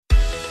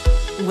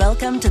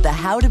Welcome to the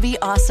How to Be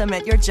Awesome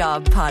at Your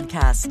Job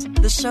podcast,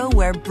 the show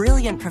where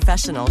brilliant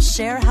professionals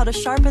share how to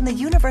sharpen the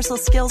universal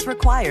skills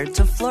required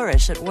to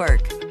flourish at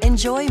work.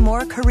 Enjoy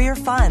more career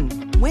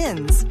fun,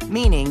 wins,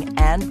 meaning,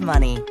 and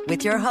money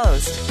with your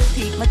host,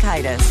 Pete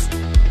Mockaitis.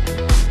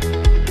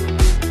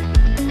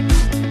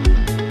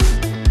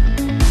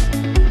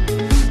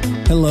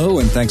 Hello,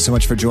 and thanks so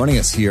much for joining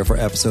us here for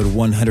episode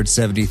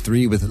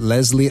 173 with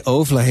Leslie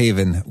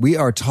O'Flahaven. We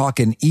are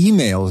talking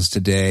emails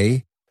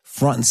today,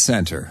 front and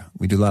center.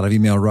 We do a lot of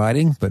email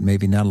writing, but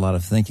maybe not a lot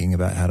of thinking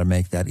about how to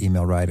make that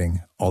email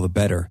writing all the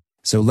better.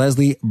 So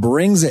Leslie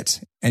brings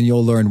it, and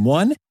you'll learn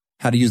 1,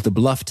 how to use the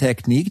bluff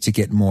technique to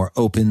get more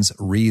opens,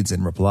 reads,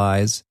 and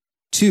replies.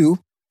 2,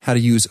 how to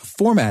use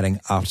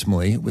formatting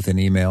optimally within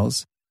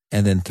emails.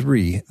 And then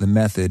 3, the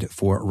method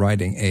for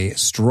writing a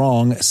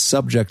strong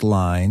subject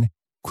line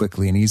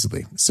quickly and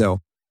easily.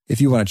 So if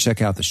you want to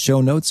check out the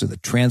show notes or the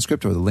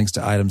transcript or the links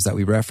to items that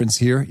we reference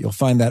here, you'll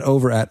find that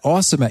over at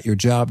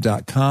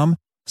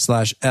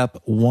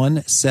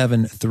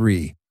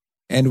awesomeatyourjob.com/ep173.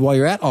 And while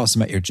you're at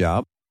Awesome at Your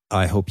Job,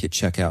 I hope you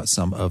check out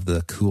some of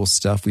the cool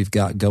stuff we've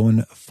got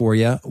going for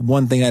you.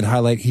 One thing I'd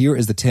highlight here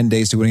is the 10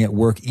 Days to Winning at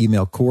Work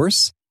email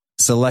course.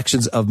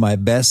 Selections of my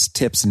best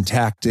tips and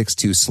tactics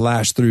to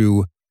slash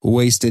through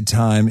wasted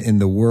time in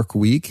the work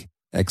week,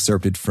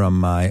 excerpted from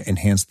my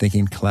Enhanced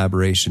Thinking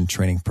Collaboration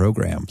Training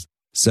programs.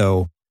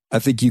 So I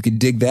think you can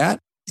dig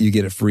that. You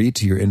get it free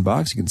to your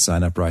inbox. You can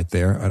sign up right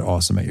there at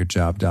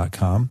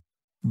awesomeatyourjob.com.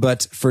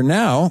 But for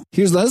now,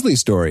 here's Leslie's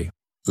story.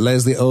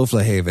 Leslie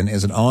O'Flahaven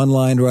is an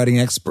online writing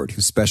expert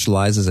who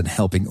specializes in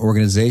helping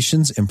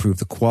organizations improve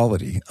the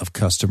quality of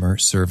customer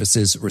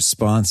services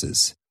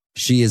responses.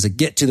 She is a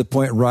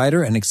get-to-the-point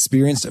writer and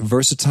experienced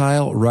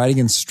versatile writing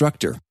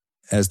instructor.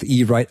 As the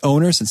eWrite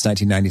owner since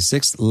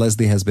 1996,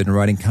 Leslie has been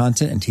writing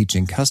content and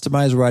teaching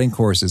customized writing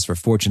courses for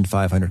Fortune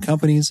 500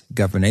 companies,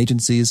 government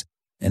agencies,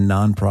 and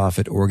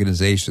nonprofit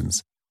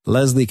organizations.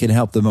 Leslie can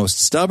help the most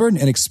stubborn,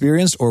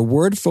 inexperienced, or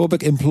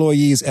word-phobic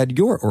employees at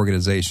your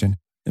organization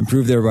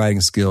improve their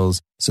writing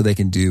skills so they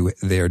can do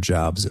their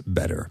jobs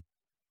better.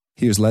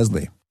 Here's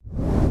Leslie.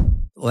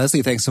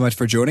 Leslie, thanks so much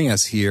for joining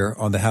us here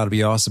on the How to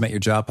Be Awesome at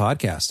Your Job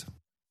podcast.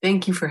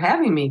 Thank you for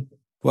having me.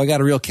 Well, I got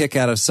a real kick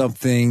out of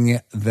something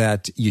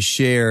that you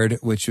shared,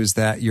 which was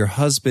that your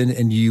husband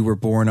and you were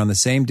born on the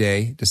same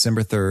day,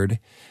 December 3rd.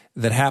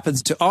 That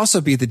happens to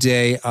also be the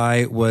day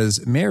I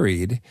was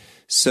married.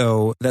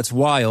 So that's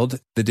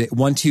wild. The day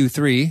 1, 2,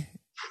 3,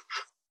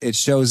 it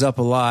shows up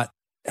a lot.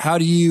 How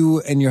do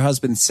you and your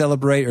husband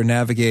celebrate or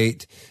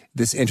navigate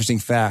this interesting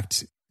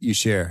fact you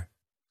share?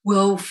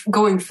 Well,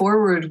 going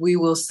forward, we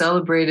will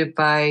celebrate it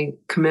by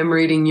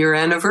commemorating your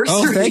anniversary.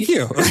 Oh, thank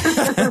you.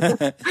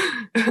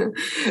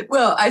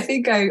 Well, I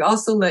think I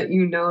also let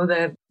you know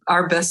that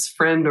our best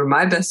friend, or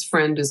my best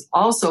friend, is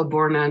also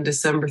born on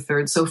December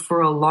 3rd. So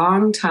for a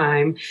long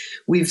time,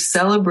 we've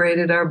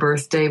celebrated our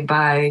birthday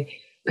by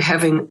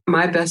having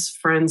my best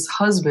friend's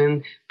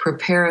husband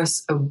prepare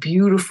us a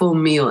beautiful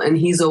meal. And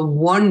he's a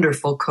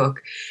wonderful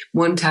cook.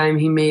 One time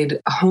he made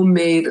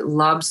homemade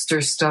lobster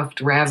stuffed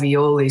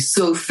ravioli.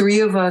 So 3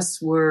 of us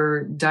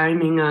were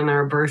dining on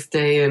our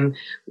birthday and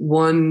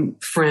one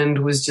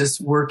friend was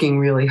just working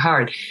really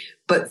hard.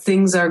 But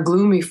things are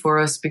gloomy for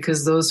us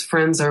because those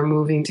friends are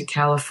moving to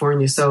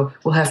California. So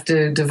we'll have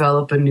to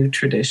develop a new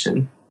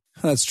tradition.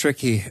 That's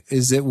tricky.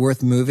 Is it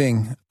worth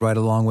moving right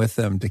along with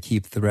them to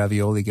keep the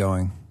ravioli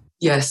going?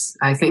 Yes,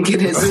 I think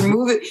it is.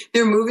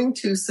 They're moving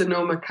to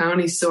Sonoma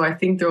County, so I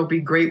think there'll be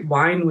great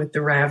wine with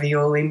the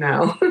ravioli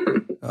now.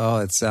 Oh,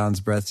 it sounds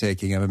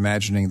breathtaking. I'm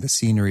imagining the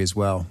scenery as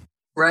well.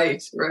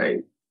 Right.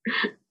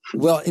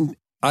 Well,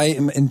 I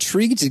am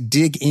intrigued to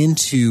dig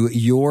into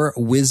your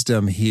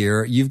wisdom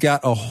here. You've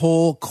got a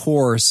whole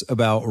course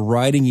about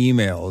writing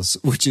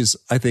emails, which is,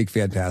 I think,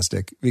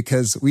 fantastic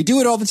because we do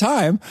it all the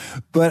time,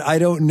 but I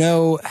don't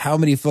know how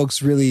many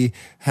folks really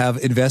have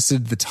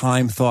invested the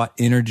time, thought,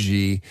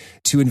 energy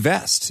to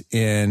invest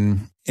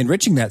in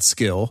enriching that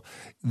skill,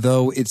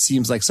 though it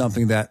seems like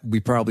something that we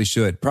probably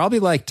should. Probably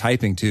like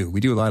typing too. We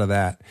do a lot of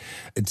that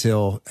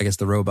until, I guess,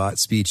 the robot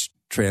speech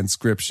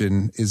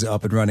transcription is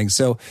up and running.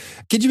 So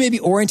could you maybe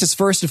orient us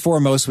first and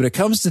foremost when it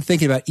comes to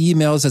thinking about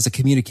emails as a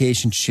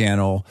communication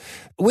channel?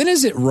 When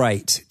is it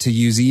right to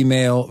use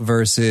email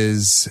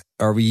versus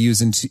are we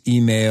using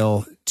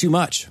email too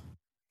much?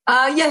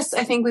 Yes,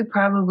 I think we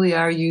probably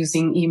are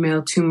using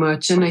email too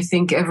much. And I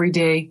think every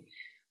day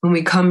when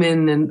we come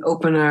in and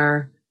open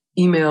our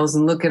emails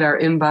and look at our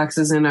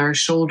inboxes and our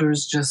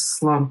shoulders just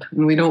slump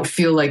and we don't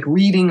feel like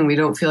reading and we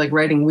don't feel like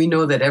writing, we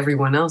know that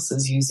everyone else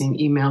is using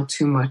email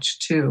too much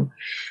too.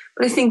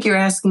 But I think you're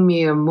asking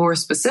me a more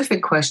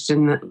specific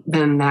question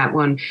than that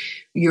one.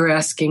 You're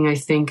asking, I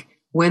think,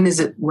 when is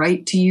it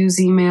right to use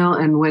email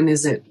and when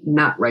is it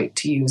not right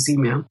to use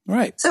email?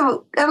 Right.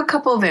 So I have a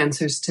couple of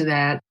answers to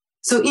that.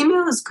 So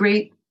email is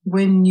great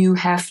when you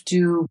have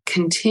to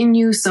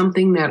continue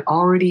something that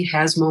already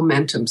has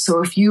momentum.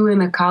 So if you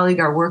and a colleague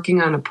are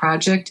working on a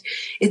project,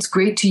 it's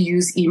great to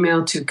use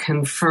email to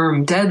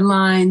confirm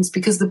deadlines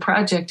because the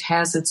project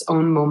has its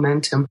own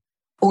momentum.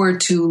 or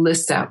to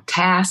list out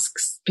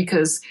tasks,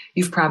 because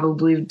you've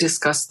probably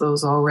discussed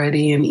those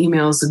already, and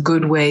email is a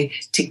good way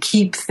to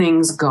keep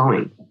things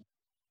going.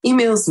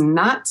 Email is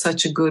not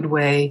such a good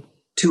way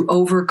to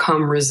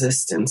overcome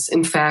resistance.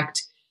 In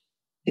fact,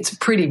 it's a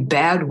pretty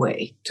bad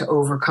way to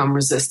overcome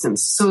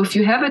resistance. So if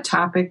you have a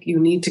topic you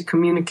need to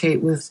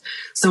communicate with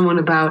someone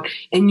about,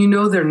 and you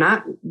know they're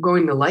not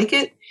going to like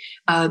it,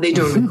 they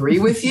don't agree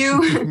with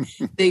you,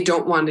 they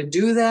don't want to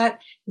do that,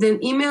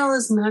 then email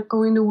is not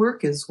going to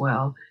work as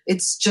well.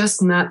 It's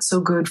just not so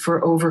good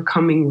for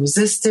overcoming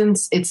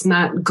resistance. It's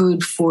not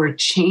good for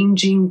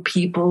changing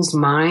people's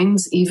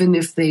minds, even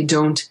if they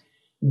don't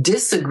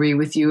disagree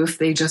with you. If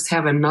they just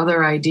have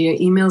another idea,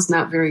 email's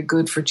not very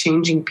good for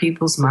changing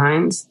people's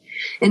minds.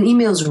 And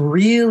email's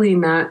really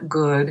not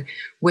good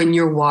when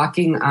you're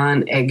walking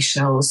on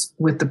eggshells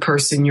with the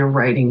person you're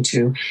writing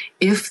to.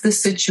 If the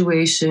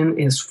situation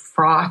is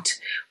fraught,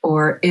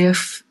 or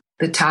if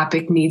the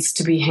topic needs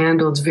to be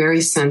handled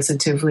very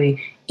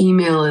sensitively,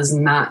 email is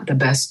not the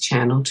best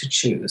channel to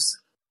choose.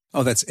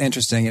 Oh, that's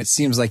interesting. It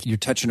seems like you're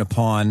touching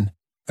upon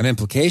an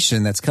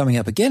implication that's coming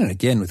up again and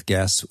again with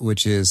guests,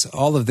 which is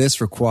all of this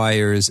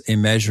requires a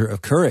measure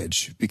of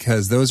courage,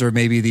 because those are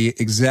maybe the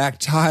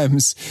exact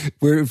times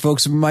where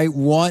folks might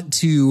want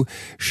to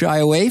shy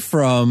away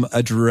from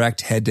a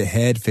direct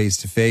head-to-head,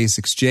 face-to-face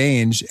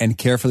exchange and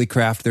carefully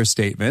craft their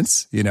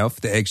statements,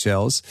 for the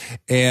eggshells,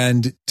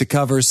 and to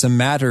cover some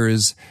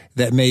matters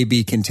that may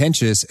be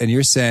contentious. And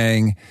you're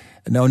saying,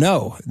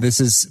 no,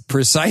 this is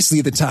precisely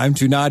the time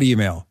to not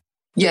email.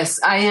 Yes,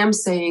 I am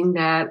saying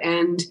that.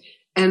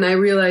 And I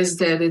realize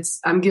that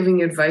I'm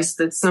giving advice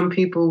that some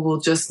people will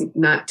just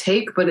not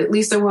take, but at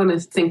least I want to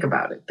think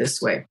about it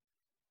this way.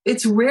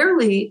 It's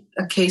rarely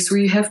a case where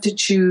you have to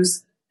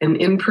choose an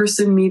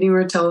in-person meeting or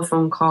a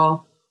telephone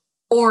call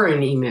or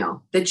an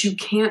email, that you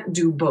can't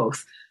do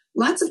both.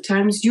 Lots of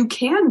times you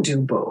can do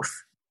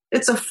both.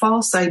 It's a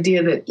false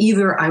idea that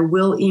either I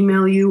will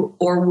email you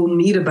or we'll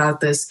meet about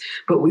this,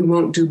 but we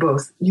won't do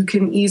both. You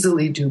can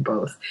easily do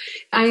both.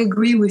 I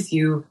agree with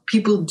you.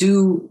 People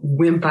do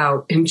wimp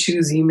out and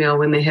choose email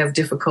when they have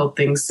difficult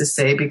things to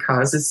say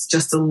because it's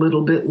just a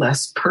little bit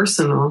less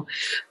personal.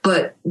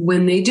 But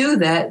when they do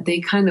that, they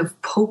kind of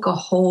poke a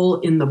hole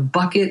in the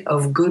bucket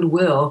of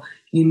goodwill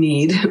you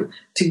need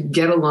to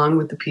get along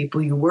with the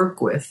people you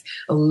work with.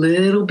 A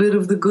little bit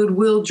of the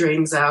goodwill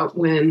drains out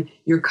when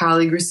your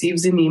colleague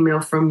receives an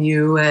email from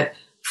you at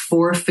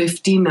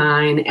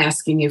 4:59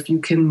 asking if you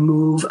can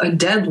move a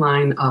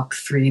deadline up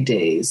 3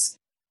 days.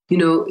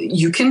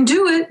 You can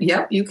do it.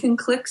 Yep, you can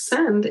click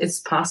send.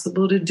 It's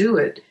possible to do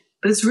it.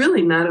 But it's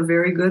really not a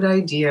very good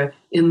idea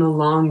in the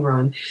long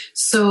run.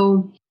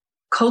 So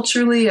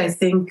culturally, I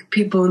think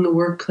people in the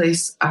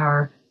workplace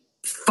are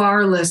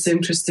far less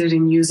interested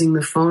in using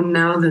the phone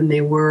now than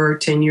they were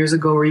 10 years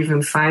ago or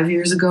even 5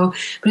 years ago.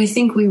 But I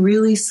think we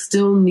really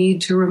still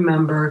need to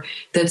remember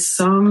that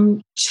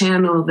some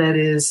channel that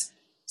is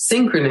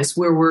synchronous,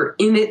 where we're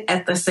in it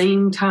at the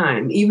same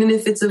time, even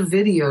if it's a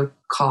video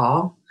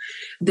call,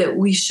 that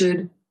we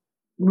should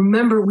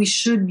remember we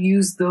should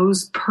use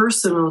those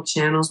personal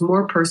channels,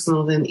 more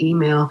personal than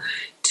email,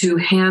 to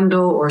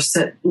handle or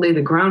lay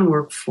the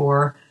groundwork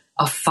for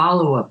a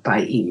follow-up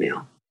by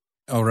email.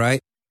 All right.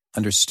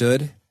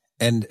 Understood.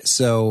 And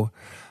so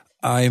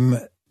I'm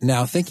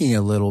now thinking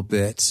a little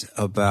bit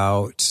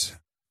about,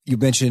 you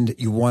mentioned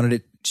you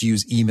wanted to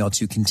use email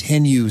to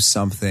continue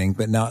something,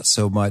 but not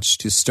so much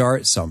to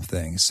start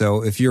something.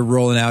 So if you're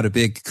rolling out a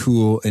big,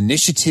 cool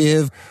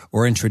initiative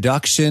or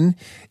introduction,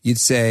 you'd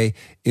say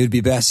it would be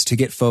best to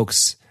get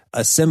folks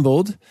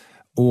assembled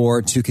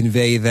or to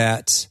convey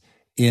that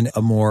in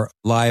a more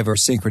live or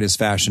synchronous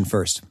fashion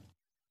first.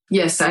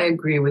 Yes, I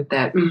agree with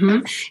that. Mm-hmm.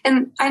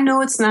 And I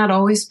know it's not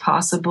always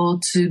possible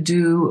to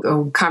do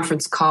a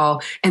conference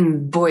call.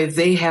 And boy,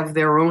 they have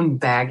their own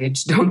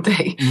baggage, don't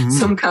they? Mm-hmm.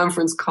 Some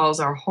conference calls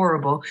are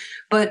horrible.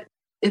 But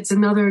it's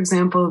another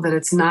example that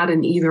it's not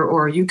an either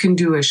or. You can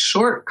do a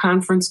short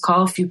conference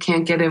call if you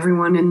can't get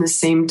everyone in the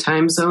same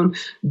time zone.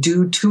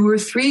 Do 2 or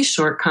 3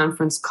 short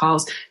conference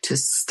calls to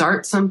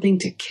start something,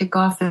 to kick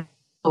off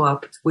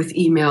up with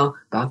email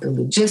about the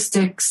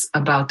logistics,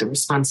 about the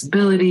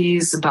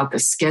responsibilities, about the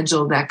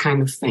schedule, that kind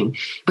of thing.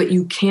 But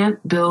you can't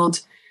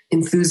build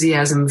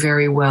enthusiasm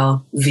very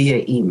well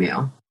via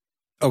email.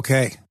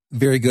 Okay,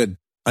 very good.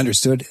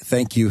 Understood.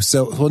 Thank you.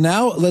 So, well,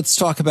 now let's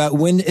talk about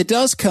when it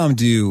does come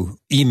to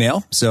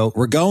email. So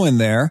we're going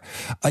there.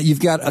 You've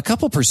got a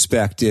couple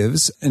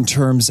perspectives in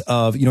terms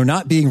of,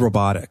 not being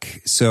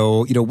robotic.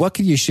 So, what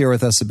can you share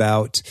with us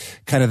about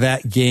kind of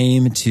that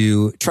game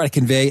to try to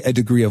convey a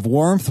degree of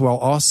warmth while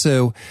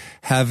also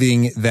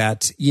having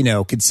that,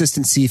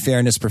 consistency,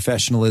 fairness,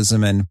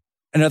 professionalism, and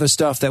other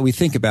stuff that we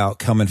think about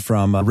coming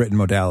from a written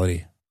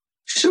modality?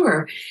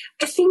 Sure.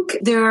 I think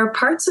there are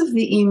parts of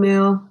the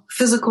email,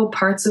 physical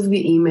parts of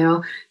the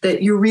email,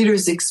 that your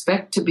readers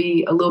expect to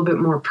be a little bit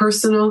more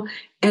personal,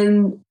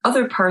 and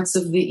other parts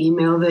of the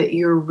email that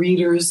your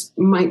readers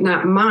might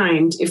not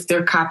mind if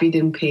they're copied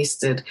and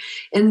pasted.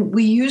 And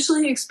we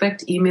usually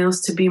expect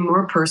emails to be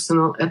more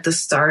personal at the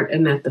start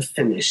and at the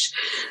finish.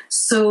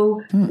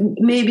 So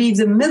maybe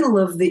the middle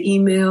of the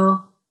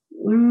email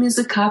is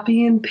a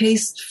copy and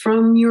paste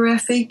from your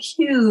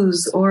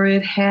FAQs, or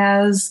it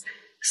has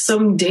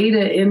some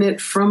data in it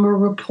from a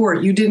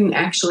report. You didn't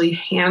actually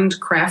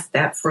handcraft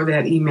that for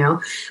that email,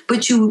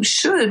 but you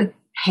should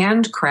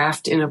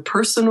handcraft in a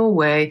personal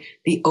way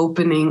the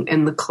opening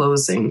and the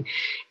closing.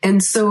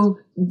 And so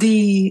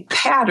the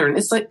pattern,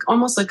 it's like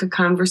almost like a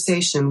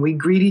conversation. We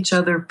greet each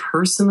other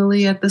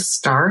personally at the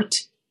start.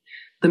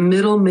 The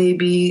middle may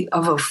be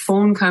of a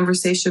phone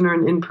conversation or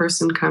an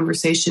in-person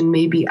conversation,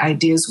 maybe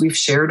ideas we've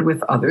shared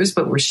with others,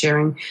 but we're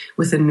sharing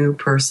with a new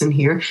person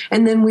here.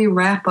 And then we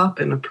wrap up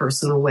in a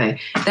personal way.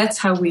 That's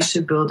how we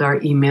should build our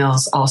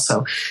emails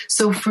also.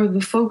 So for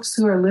the folks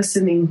who are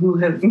listening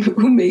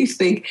who may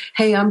think,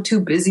 hey, I'm too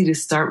busy to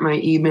start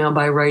my email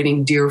by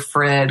writing Dear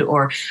Fred,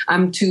 or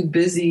I'm too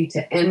busy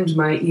to end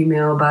my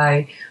email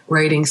by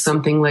writing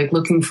something like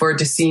looking forward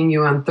to seeing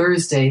you on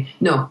Thursday.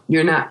 No,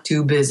 you're not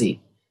too busy.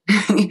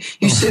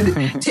 You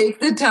should take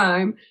the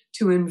time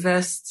to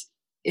invest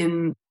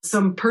in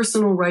some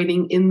personal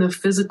writing in the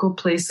physical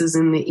places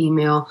in the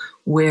email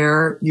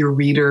where your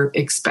reader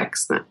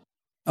expects them.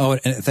 Oh,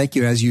 and thank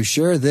you. As you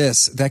share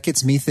this, that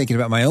gets me thinking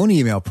about my own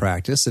email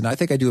practice. And I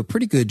think I do a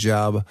pretty good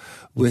job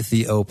with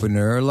the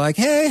opener. Like,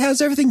 hey,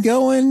 how's everything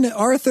going?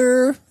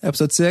 Arthur,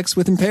 episode 6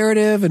 with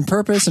imperative and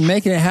purpose and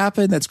making it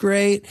happen. That's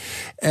great.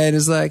 And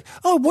it's like,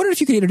 oh, I wonder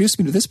if you could introduce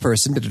me to this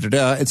person. Da, da, da,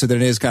 da. And so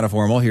then it is kind of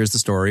formal. Here's the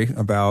story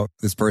about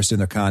this person,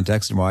 their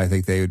context, and why I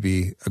think they would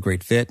be a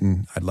great fit.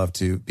 And I'd love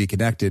to be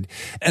connected.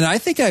 And I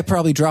think I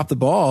probably dropped the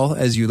ball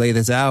as you lay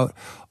this out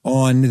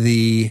on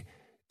the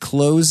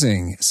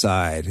closing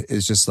side.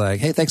 Is just like,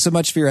 hey, thanks so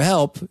much for your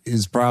help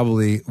is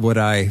probably what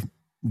I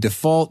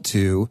default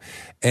to.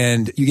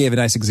 And you gave a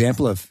nice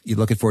example of you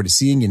looking forward to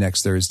seeing you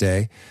next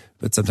Thursday,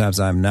 but sometimes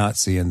I'm not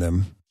seeing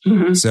them.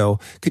 Mm-hmm. So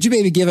could you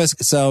maybe give us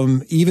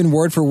some even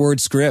word for word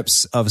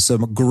scripts of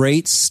some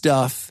great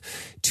stuff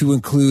to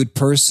include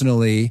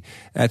personally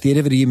at the end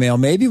of an email,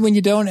 maybe when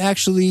you don't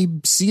actually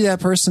see that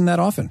person that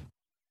often?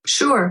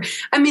 Sure.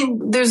 I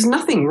mean, there's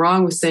nothing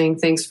wrong with saying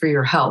thanks for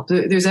your help.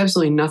 There's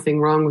absolutely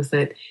nothing wrong with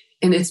it.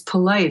 And it's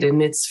polite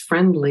and it's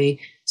friendly.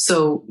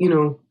 So,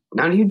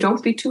 now you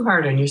don't be too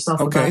hard on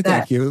yourself about that. Okay,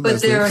 thank you.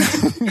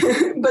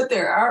 But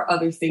there are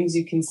other things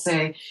you can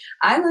say.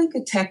 I like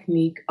a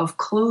technique of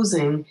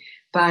closing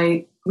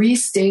by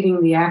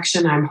restating the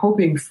action I'm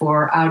hoping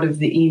for out of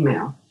the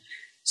email.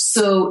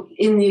 So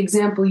in the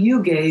example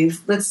you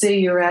gave, let's say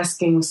you're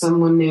asking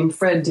someone named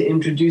Fred to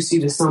introduce you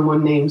to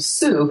someone named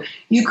Sue.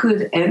 You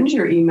could end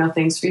your email,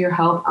 thanks for your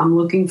help. I'm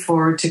looking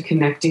forward to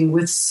connecting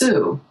with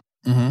Sue.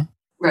 Mm-hmm.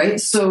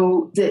 Right?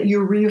 So that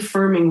you're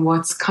reaffirming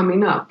what's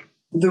coming up.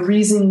 The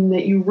reason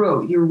that you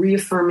wrote, you're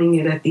reaffirming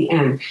it at the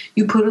end.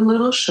 You put a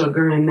little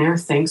sugar in there,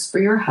 thanks for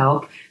your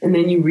help, and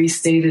then you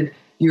restated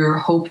your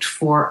hoped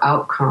for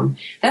outcome.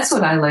 That's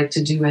what I like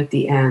to do at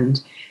the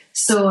end.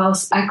 So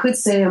I could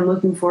say I'm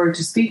looking forward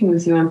to speaking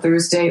with you on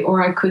Thursday,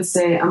 or I could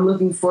say I'm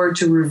looking forward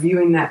to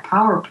reviewing that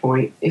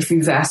PowerPoint if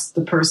you've asked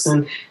the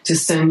person to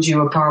send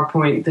you a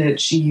PowerPoint that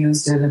she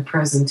used in a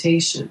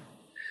presentation.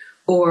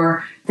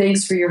 Or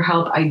thanks for your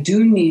help. I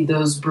do need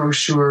those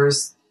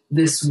brochures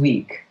this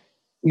week.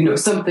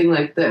 Something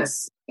like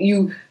this.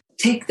 You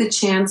take the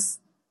chance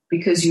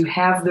because you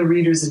have the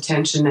reader's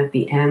attention at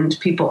the end.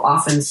 People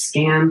often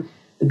scan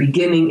the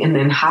beginning and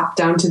then hop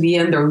down to the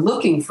end. They're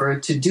looking for a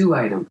to-do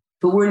item.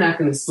 But we're not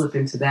going to slip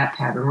into that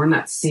pattern. We're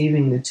not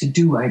saving the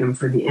to-do item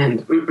for the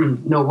end.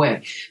 No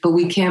way. But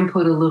we can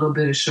put a little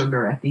bit of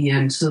sugar at the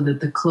end so that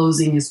the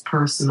closing is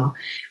personal.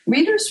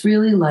 Readers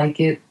really like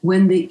it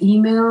when the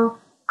email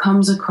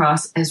comes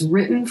across as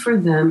written for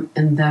them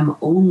and them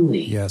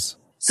only. Yes.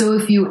 So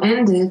if you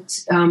end it,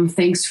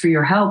 thanks for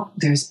your help,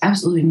 there's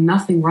absolutely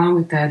nothing wrong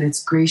with that.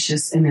 It's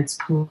gracious and it's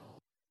polite.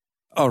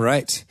 All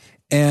right.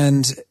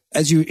 And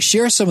as you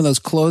share some of those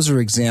closer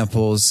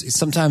examples,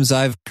 sometimes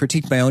I've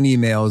critiqued my own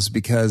emails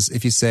because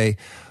if you say,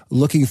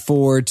 looking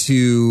forward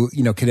to,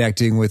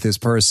 connecting with this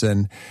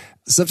person,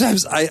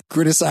 sometimes I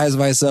criticize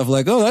myself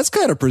like, oh, that's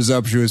kind of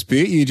presumptuous,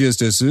 Pete. You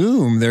just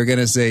assume they're going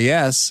to say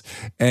yes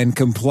and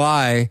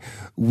comply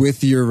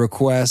with your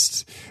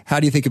request.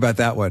 How do you think about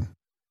that one?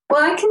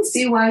 Well, I can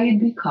see why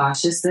you'd be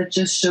cautious. That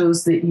just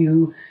shows that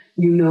you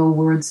know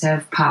words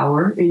have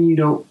power and you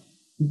don't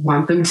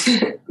want them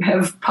to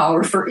have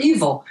power for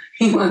evil.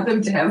 You want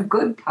them to have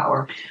good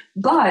power.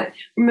 But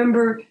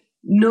remember,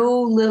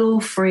 no little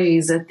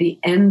phrase at the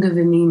end of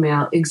an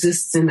email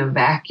exists in a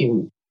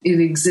vacuum. It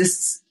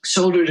exists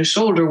shoulder to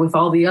shoulder with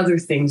all the other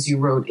things you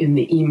wrote in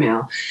the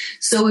email.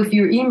 So if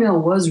your email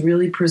was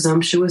really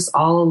presumptuous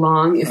all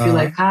along, if you're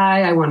like,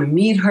 hi, I want to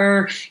meet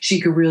her,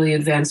 she could really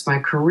advance my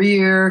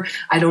career.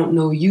 I don't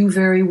know you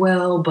very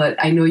well, but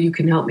I know you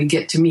can help me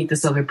get to meet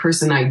this other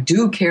person I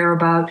do care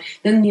about,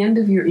 then the end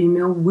of your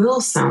email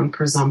will sound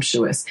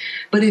presumptuous.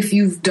 But if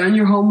you've done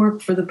your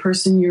homework for the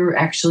person you're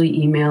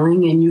actually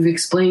emailing and you've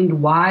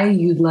explained why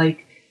you'd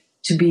like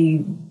to be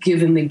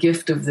given the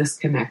gift of this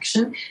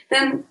connection,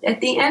 then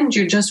at the end,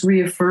 you're just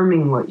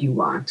reaffirming what you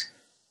want,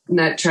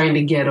 not trying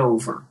to get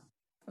over.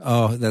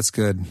 Oh, that's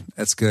good.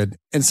 That's good.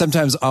 And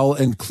sometimes I'll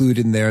include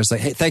in there, it's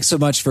like, hey, thanks so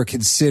much for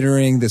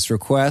considering this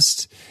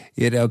request.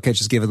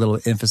 Just give a little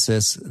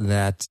emphasis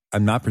that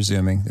I'm not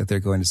presuming that they're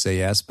going to say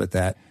yes, but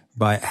that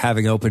by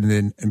having opened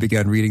it and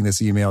begun reading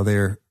this email,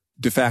 they're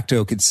de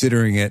facto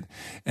considering it.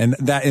 And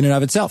that in and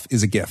of itself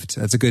is a gift.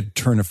 That's a good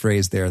turn of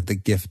phrase there, the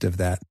gift of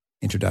that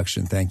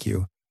introduction. Thank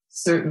you.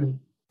 Certainly.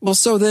 Well,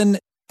 so then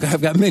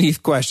I've got many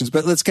questions,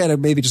 but let's kind of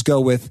maybe just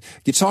go with,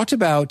 you talked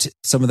about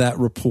some of that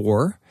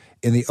rapport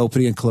in the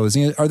opening and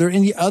closing. Are there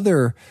any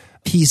other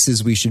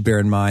pieces we should bear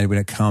in mind when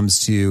it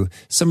comes to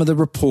some of the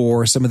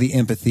rapport, some of the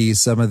empathy,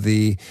 some of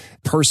the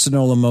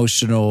personal,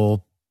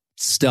 emotional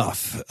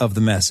stuff of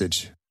the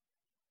message?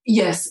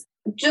 Yes.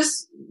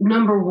 Just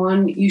number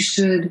one, you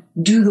should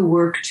do the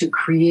work to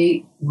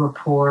create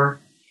rapport,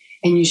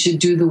 and you should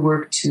do the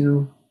work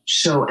to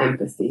show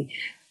empathy.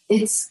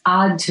 It's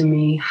odd to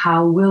me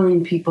how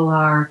willing people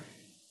are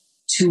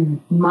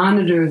to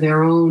monitor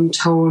their own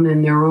tone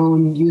and their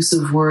own use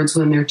of words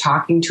when they're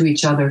talking to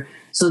each other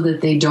so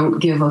that they don't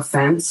give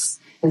offense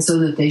and so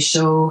that they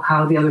show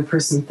how the other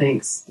person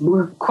thinks.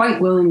 We're quite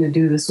willing to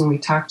do this when we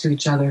talk to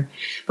each other.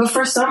 But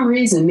for some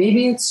reason,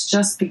 maybe it's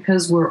just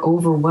because we're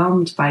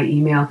overwhelmed by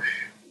email,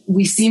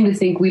 we seem to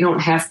think we don't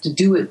have to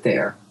do it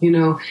there.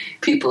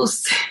 People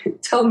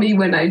tell me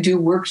when I do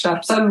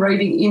workshops on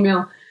writing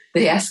email,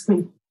 they ask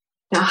me,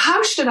 now,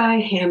 how should I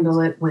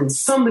handle it when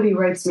somebody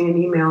writes me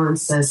an email and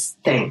says,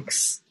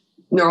 thanks?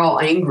 And they're all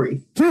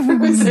angry.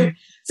 I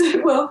say,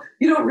 well,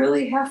 you don't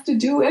really have to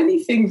do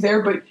anything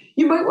there, but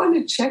you might want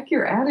to check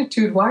your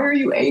attitude. Why are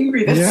you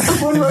angry that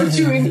someone wrote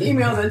you an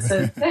email that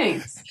said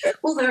thanks?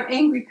 Well, they're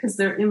angry because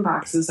their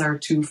inboxes are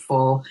too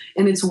full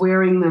and it's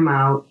wearing them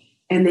out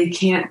and they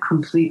can't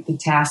complete the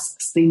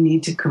tasks they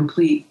need to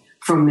complete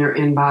from their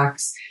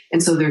inbox.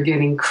 And so they're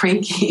getting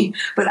cranky.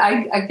 But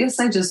I guess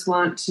I just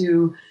want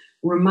to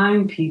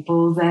remind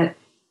people that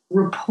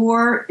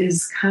rapport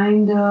is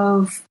kind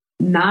of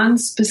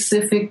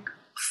non-specific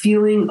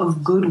feeling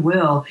of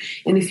goodwill.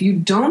 And if you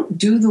don't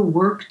do the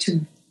work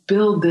to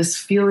build this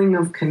feeling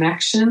of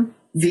connection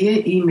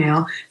via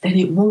email, then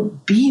it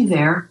won't be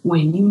there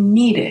when you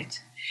need it.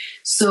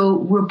 So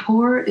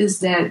rapport is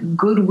that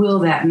goodwill,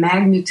 that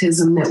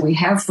magnetism that we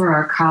have for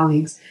our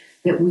colleagues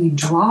that we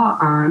draw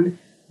on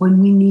when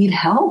we need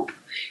help.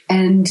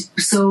 And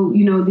so,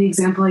 the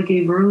example I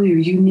gave earlier,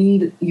 you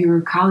need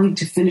your colleague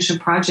to finish a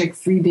project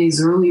 3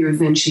 days earlier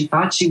than she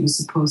thought she was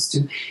supposed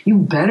to. You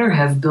better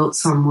have built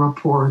some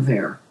rapport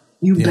there.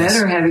 You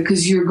better have it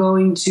because you're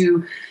going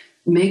to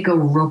make a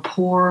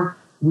rapport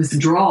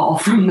withdrawal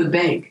from the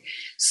bank.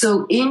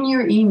 So in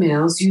your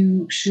emails,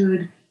 you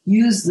should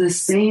use the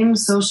same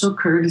social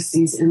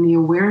courtesies and the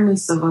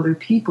awareness of other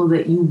people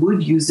that you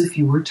would use if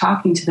you were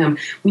talking to them.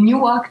 When you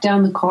walk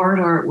down the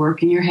corridor at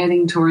work and you're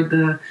heading toward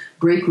the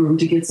break room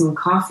to get some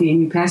coffee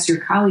and you pass your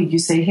colleague, you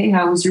say, hey,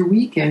 how was your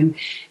weekend?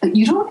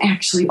 You don't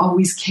actually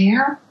always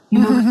care,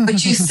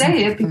 but you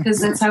say it because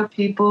that's how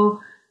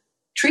people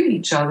treat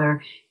each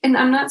other. And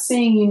I'm not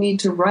saying you need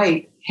to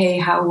write, hey,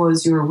 how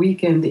was your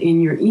weekend in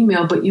your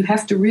email, but you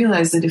have to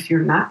realize that if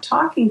you're not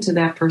talking to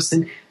that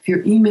person, if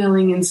you're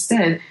emailing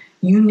instead,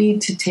 you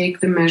need to take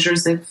the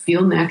measures that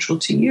feel natural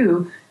to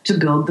you to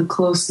build the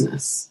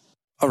closeness.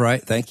 All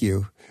right. Thank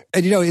you.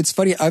 And it's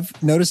funny.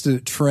 I've noticed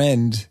a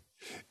trend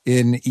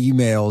in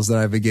emails that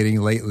I've been getting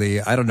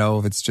lately. I don't know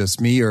if it's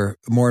just me or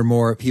more and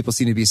more people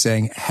seem to be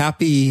saying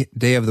happy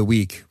day of the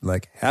week,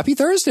 like happy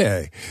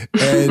Thursday.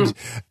 And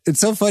it's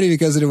so funny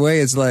because in a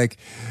way it's like,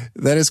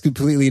 that is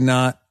completely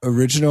not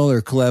original or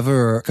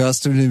clever or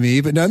custom to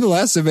me, but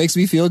nonetheless, it makes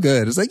me feel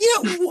good. It's like,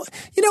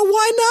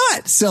 why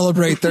not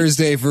celebrate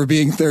Thursday for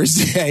being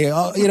Thursday?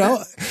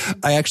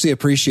 I actually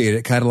appreciate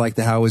it. Kind of like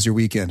the, how was your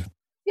weekend?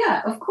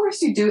 Yeah, of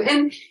course you do.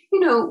 And,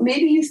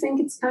 maybe you think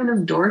it's kind of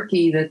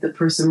dorky that the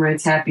person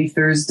writes happy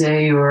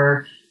Thursday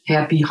or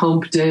happy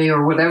hump day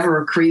or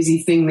whatever crazy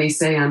thing they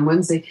say on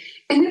Wednesday.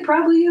 And it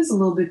probably is a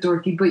little bit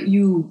dorky, but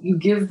you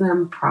give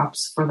them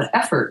props for the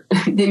effort.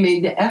 They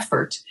made the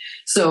effort.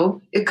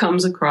 So it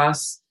comes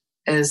across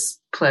as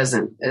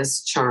pleasant,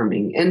 as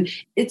charming. And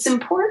it's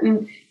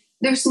important.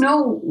 There's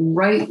no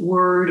right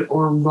word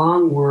or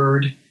wrong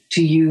word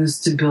to use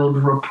to build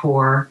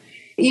rapport.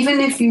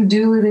 Even if you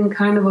do it in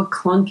kind of a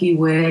clunky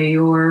way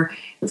or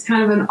it's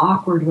kind of an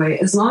awkward way,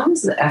 as long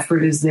as the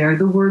effort is there,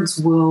 the words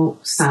will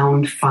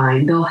sound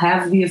fine. They'll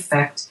have the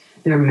effect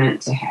they're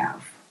meant to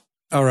have.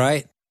 All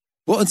right.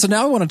 Well, and so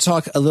now I want to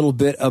talk a little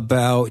bit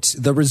about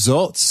the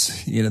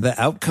results, the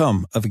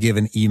outcome of a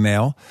given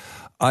email.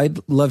 I'd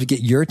love to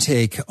get your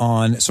take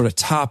on sort of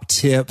top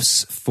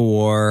tips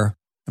for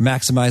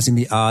maximizing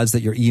the odds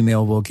that your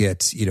email will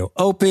get,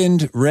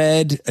 opened,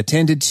 read,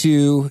 attended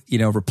to,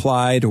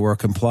 replied or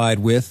complied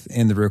with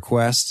in the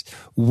request.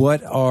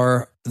 What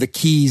are the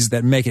keys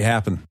that make it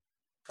happen?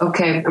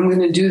 Okay, I'm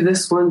going to do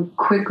this one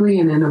quickly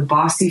and in a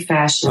bossy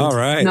fashion. All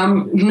right.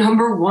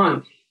 Number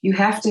one, you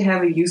have to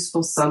have a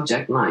useful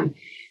subject line.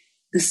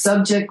 The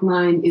subject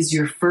line is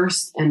your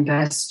first and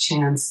best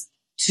chance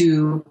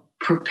to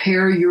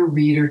prepare your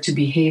reader to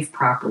behave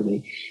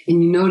properly.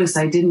 And you notice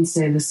I didn't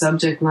say the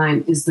subject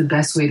line is the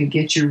best way to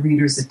get your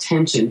reader's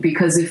attention,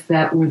 because if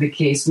that were the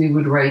case, we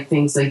would write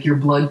things like your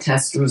blood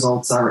test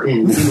results are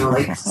in,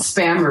 like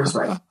spammers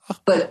write.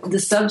 But the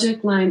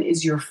subject line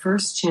is your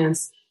first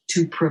chance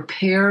to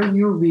prepare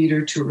your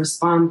reader to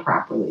respond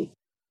properly.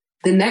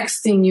 The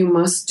next thing you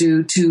must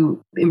do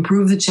to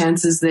improve the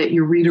chances that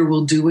your reader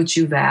will do what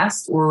you've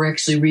asked or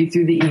actually read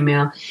through the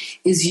email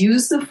is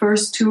use the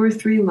first 2 or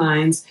 3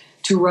 lines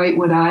to write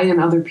what I and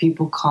other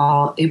people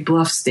call a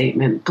bluff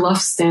statement.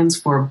 Bluff stands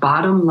for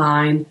bottom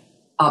line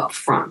up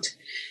front.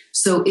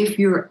 So if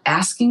you're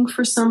asking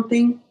for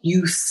something,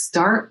 you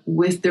start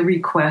with the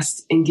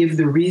request and give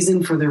the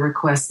reason for the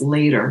request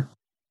later.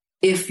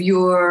 If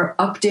you're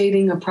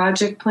updating a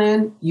project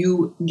plan,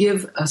 you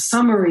give a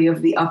summary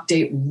of the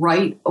update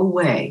right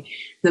away.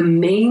 The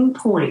main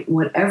point,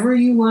 whatever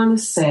you want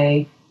to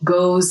say,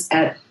 goes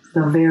at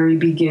the very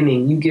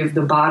beginning. You give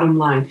the bottom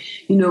line.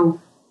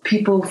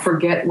 People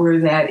forget where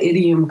that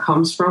idiom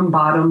comes from,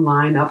 bottom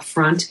line up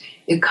front.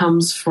 It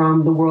comes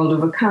from the world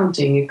of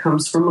accounting. It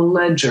comes from a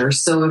ledger.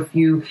 So if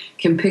you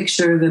can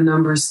picture the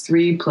numbers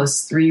 3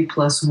 + 3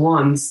 +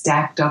 1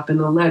 stacked up in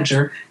a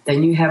ledger,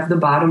 then you have the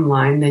bottom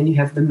line, then you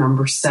have the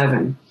number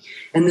 7.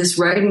 And this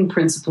writing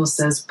principle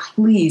says,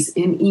 please,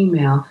 in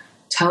email,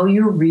 tell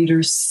your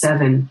reader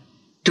 7.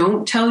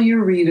 Don't tell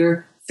your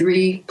reader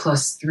 3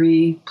 +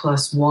 3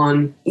 +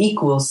 1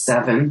 =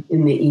 7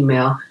 in the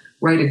email.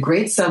 Write a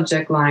great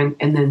subject line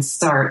and then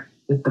start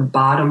with the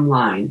bottom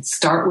line.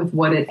 Start with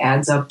what it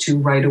adds up to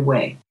right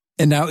away.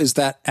 And now, is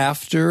that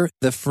after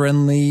the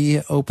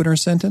friendly opener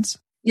sentence?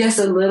 Yes,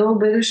 a little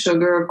bit of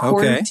sugar, a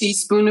quarter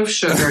teaspoon of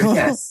sugar,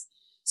 yes.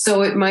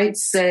 So it might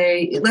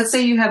say, let's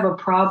say you have a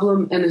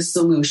problem and a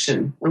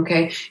solution,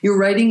 okay? You're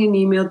writing an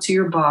email to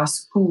your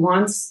boss who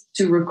wants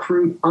to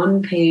recruit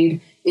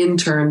unpaid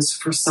interns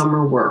for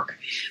summer work.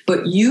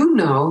 But you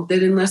know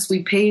that unless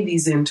we pay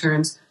these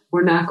interns,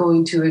 we're not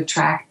going to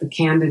attract the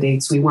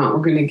candidates we want.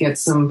 We're going to get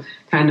some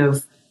kind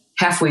of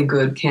halfway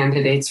good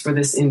candidates for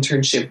this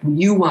internship.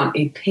 You want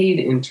a paid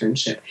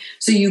internship.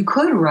 So you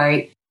could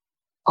write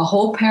a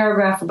whole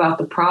paragraph about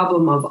the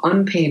problem of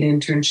unpaid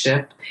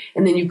internship,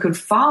 and then you could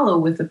follow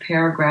with a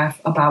paragraph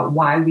about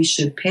why we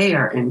should pay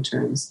our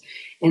interns.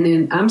 And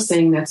then I'm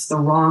saying that's the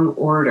wrong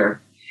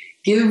order.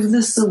 Give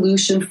the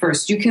solution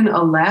first. You can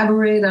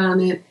elaborate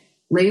on it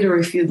later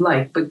if you'd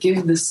like, but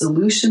give the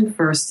solution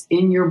first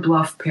in your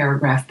bluff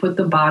paragraph. Put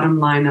the bottom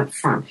line up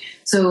front.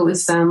 So it would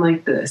sound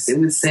like this. It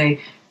would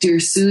say, Dear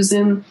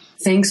Susan,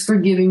 thanks for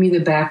giving me the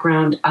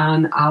background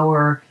on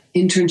our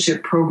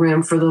internship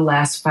program for the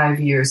last 5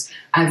 years.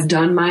 I've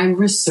done my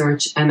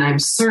research and I'm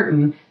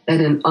certain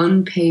that an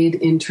unpaid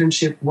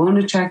internship won't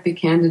attract the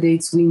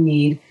candidates we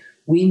need.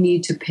 We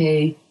need to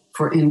pay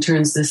for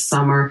interns this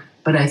summer,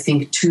 but I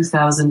think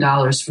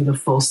 $2,000 for the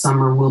full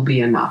summer will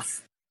be enough.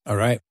 All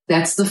right.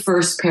 That's the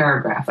first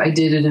paragraph. I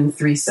did it in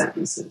 3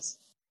 sentences.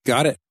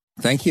 Got it.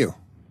 Thank you.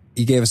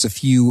 You gave us a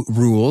few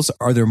rules.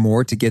 Are there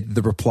more to get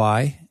the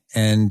reply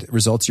and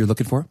results you're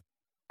looking for?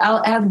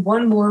 I'll add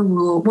one more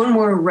rule, one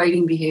more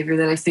writing behavior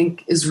that I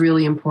think is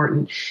really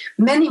important.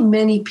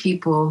 Many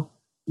people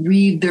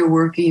read their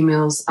work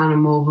emails on a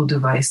mobile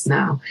device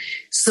now.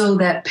 So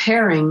that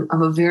pairing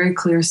of a very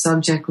clear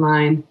subject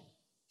line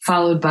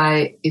followed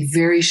by a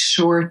very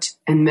short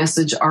and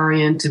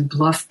message-oriented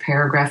bluff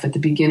paragraph at the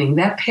beginning.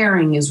 That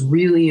pairing is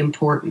really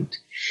important.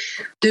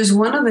 There's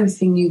one other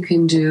thing you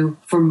can do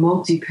for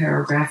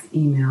multi-paragraph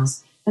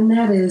emails, and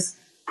that is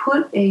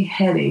put a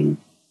heading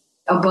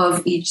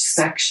above each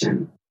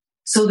section.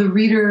 So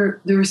the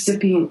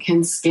recipient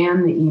can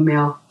scan the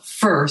email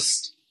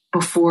first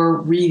before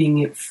reading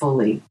it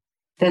fully.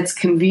 That's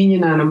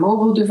convenient on a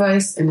mobile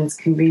device, and it's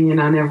convenient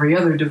on every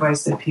other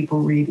device that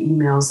people read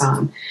emails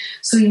on.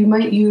 So you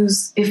might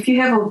use, if you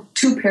have a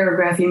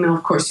 2-paragraph email,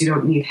 of course you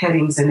don't need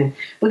headings in it.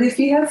 But if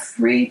you have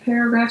 3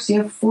 paragraphs,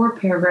 you have 4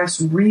 paragraphs,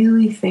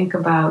 really think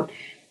about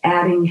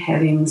adding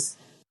headings,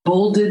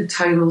 bolded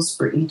titles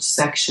for each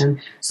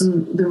section, so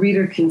the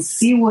reader can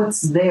see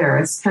what's there.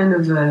 It's kind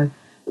of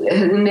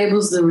it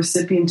enables the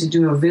recipient to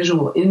do a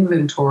visual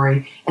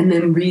inventory and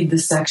then read the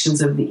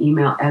sections of the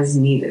email as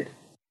needed.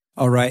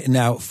 All right.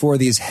 Now, for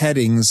these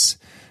headings,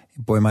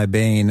 boy, my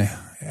bane,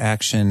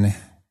 action,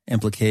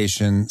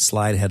 implication,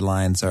 slide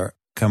headlines are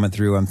coming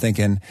through. I'm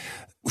thinking,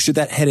 should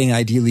that heading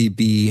ideally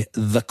be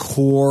the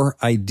core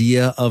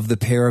idea of the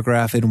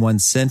paragraph in one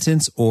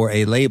sentence, or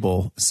a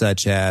label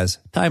such as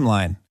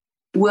timeline,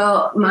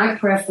 Well, my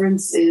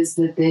preference is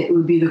that it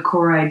would be the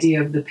core idea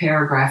of the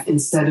paragraph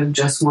instead of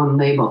just one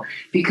label.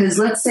 Because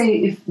let's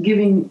say,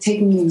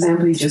 taking the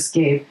example you just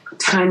gave,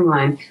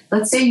 timeline,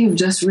 let's say you've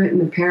just written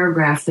a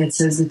paragraph that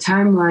says the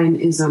timeline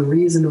is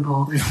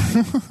unreasonable.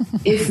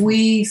 If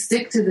we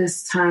stick to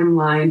this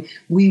timeline,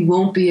 we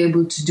won't be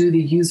able to do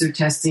the user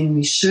testing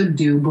we should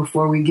do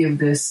before we give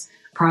this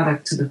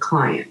product to the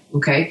client,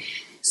 okay?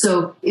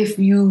 So if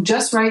you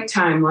just write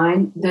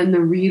timeline, then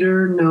the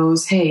reader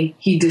knows, hey,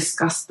 he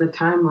discussed the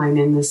timeline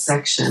in this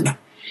section.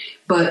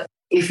 But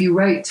if you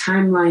write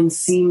timeline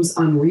seems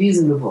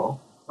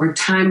unreasonable, or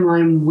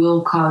timeline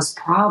will cause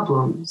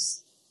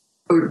problems,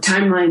 or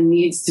timeline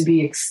needs to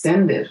be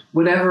extended,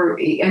 whatever,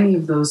 any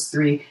of those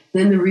three,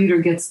 then the reader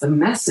gets the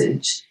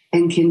message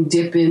and can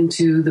dip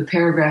into the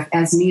paragraph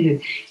as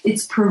needed.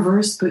 It's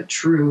perverse but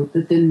true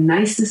that the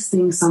nicest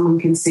thing someone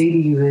can say to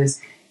you is,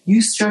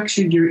 you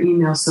structured your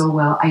email so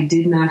well, I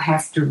did not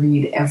have to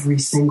read every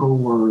single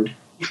word.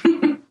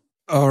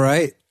 All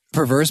right.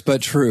 Perverse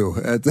but true.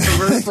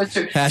 Perverse but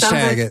true.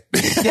 Hashtag it.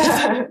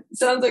 Yeah,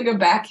 sounds like a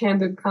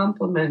backhanded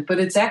compliment, but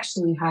it's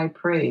actually high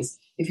praise.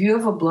 If you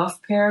have a bluff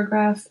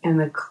paragraph and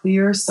a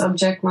clear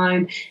subject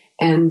line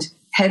and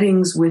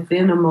headings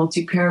within a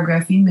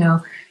multi-paragraph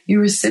email, your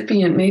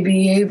recipient may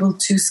be able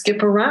to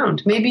skip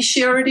around. Maybe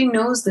she already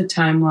knows the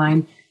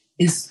timeline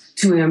is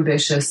too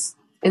ambitious.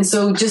 And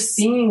so just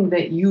seeing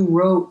that you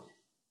wrote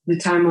the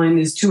timeline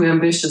is too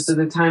ambitious or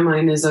the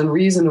timeline is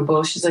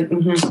unreasonable, she's like,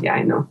 yeah,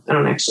 I know. I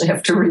don't actually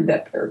have to read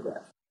that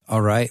paragraph. All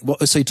right. Well,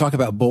 so you talk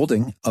about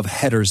bolding of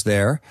headers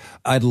there.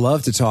 I'd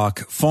love to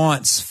talk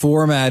fonts,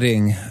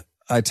 formatting,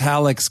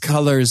 italics,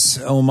 colors.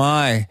 Oh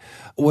my.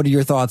 What are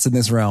your thoughts in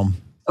this realm?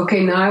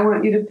 Okay, now I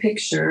want you to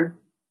picture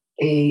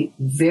a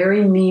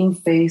very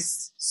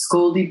mean-faced,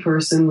 scoldy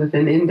person with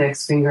an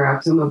index finger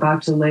up. So I'm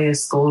about to lay a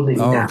scolding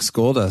down. Oh,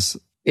 scold us.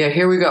 Yeah,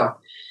 here we go.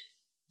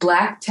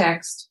 Black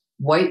text,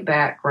 white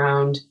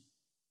background,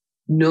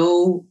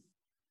 no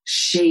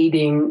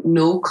shading,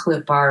 no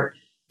clip art,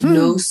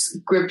 no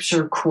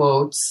scripture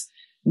quotes,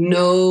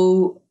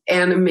 no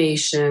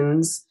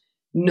animations,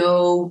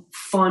 no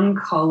fun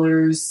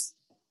colors,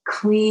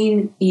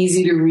 clean,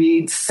 easy to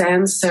read,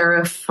 sans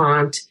serif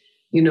font,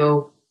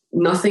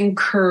 nothing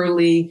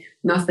curly,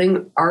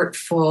 nothing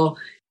artful.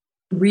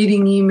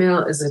 Reading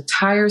email is a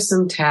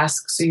tiresome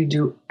task, so you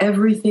do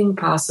everything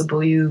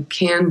possible you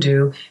can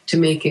do to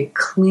make it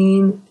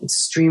clean,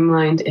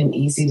 streamlined, and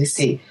easy to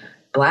see.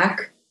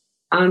 Black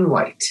on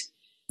white.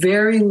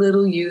 Very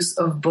little use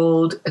of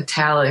bold,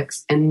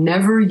 italics, and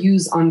never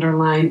use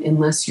underline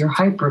unless you're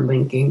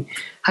hyperlinking.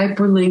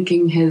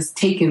 Hyperlinking has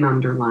taken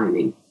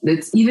underlining.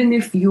 That's even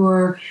if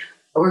your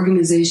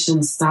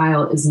organization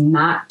style is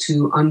not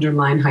to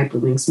underline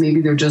hyperlinks,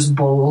 maybe they're just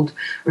bold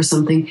or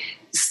something,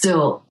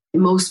 still,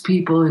 most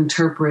people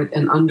interpret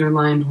an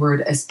underlined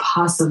word as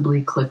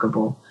possibly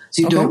clickable.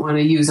 So you don't want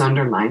to use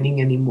underlining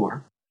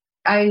anymore.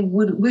 I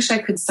would wish I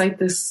could cite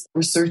this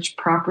research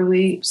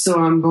properly, so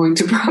I'm going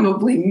to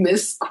probably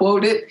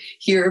misquote it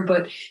here,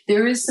 but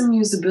there is some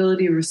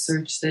usability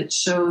research that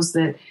shows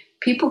that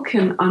people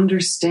can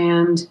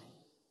understand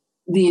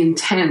the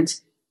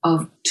intent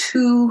of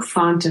 2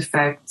 font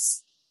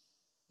effects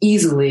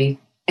easily,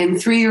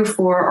 and 3 or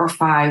 4 or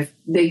 5,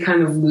 they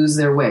kind of lose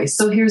their way.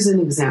 So here's an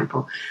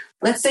example.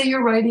 Let's say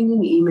you're writing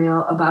an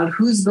email about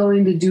who's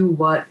going to do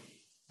what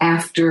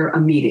after a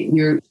meeting.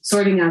 You're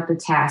sorting out the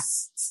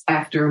tasks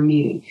after a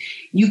meeting.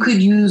 You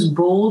could use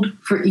bold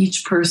for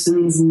each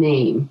person's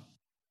name.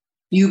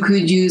 You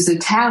could use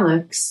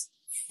italics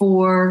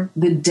for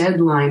the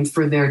deadline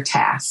for their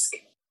task.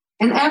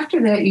 And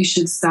after that, you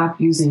should stop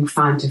using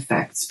font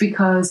effects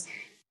because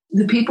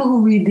the people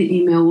who read the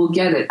email will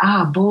get it.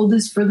 Bold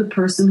is for the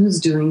person who's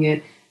doing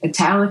it.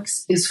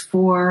 Italics is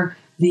for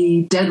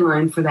the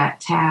deadline for that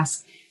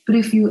task. But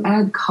if you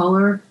add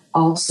color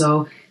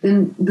also,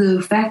 then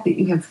the fact that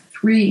you have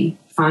 3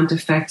 font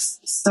effects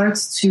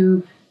starts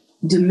to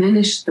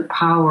diminish the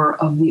power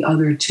of the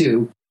other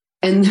 2.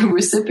 And the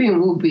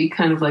recipient will be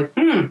kind of like,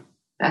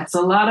 that's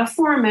a lot of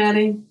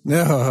formatting.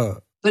 No.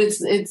 But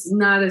it's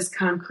not as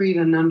concrete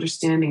an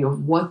understanding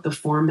of what the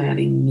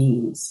formatting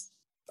means.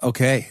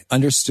 Okay,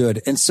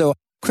 understood. And so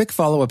quick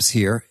follow-ups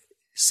here.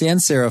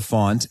 Sans serif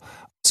font.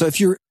 So if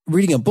you're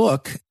reading a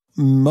book,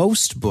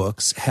 most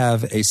books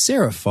have a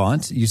serif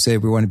font. You say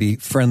we want to be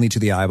friendly to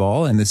the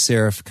eyeball, and the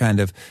serif kind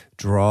of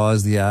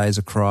draws the eyes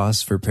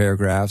across for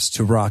paragraphs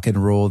to rock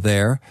and roll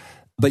there.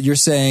 But you're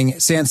saying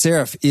sans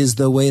serif is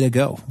the way to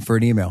go for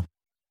an email.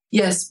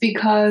 Yes,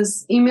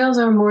 because emails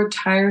are more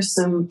tiring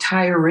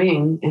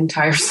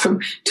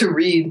to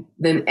read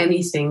than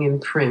anything in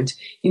print.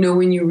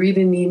 When you read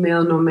an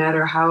email, no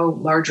matter how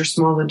large or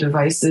small the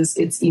device is,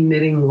 it's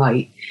emitting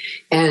light.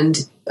 And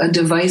a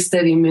device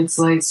that emits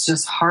light is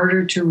just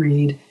harder to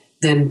read,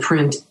 than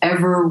print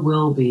ever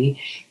will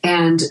be.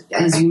 And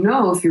as you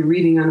know, if you're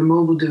reading on a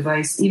mobile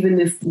device, even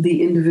if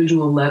the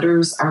individual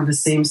letters are the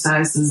same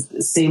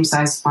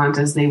size font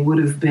as they would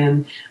have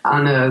been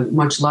on a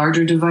much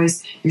larger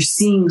device, you're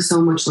seeing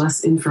so much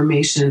less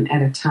information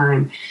at a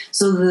time.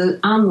 So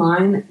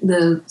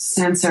the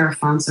sans serif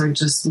fonts are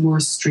just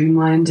more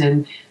streamlined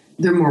and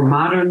they're more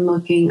modern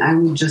looking. I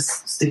would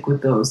just stick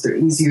with those. They're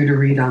easier to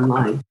read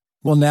online.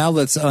 Well, now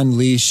let's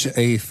unleash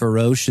a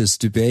ferocious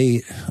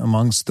debate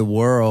amongst the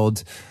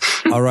world.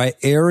 All right,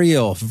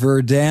 Arial,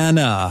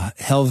 Verdana,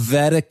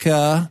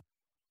 Helvetica.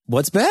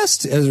 What's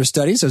best? Is there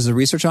studies? Is there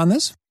research on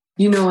this?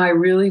 I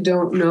really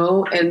don't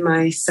know. And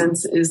my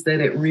sense is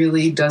that it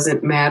really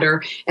doesn't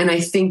matter. And I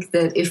think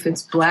that if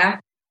it's black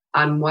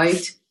on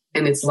white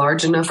and it's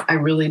large enough, I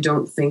really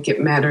don't think it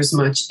matters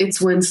much.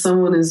 It's when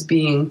someone is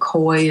being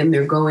coy and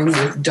they're going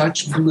with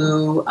Dutch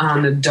blue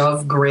on a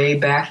dove gray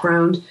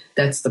background.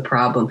 That's the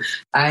problem.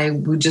 I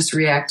would just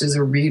react as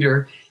a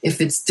reader.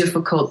 If it's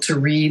difficult to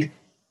read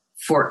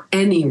for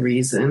any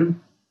reason,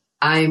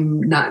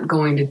 I'm not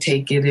going to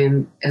take it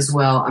in as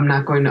well. I'm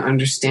not going to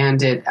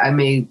understand it. I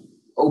may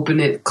open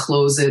it,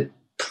 close it,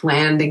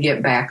 plan to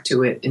get back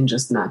to it, and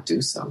just not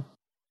do so.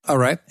 All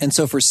right. And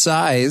so for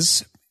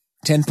size,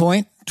 10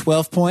 point,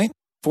 12 point,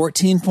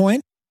 14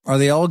 point, are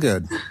they all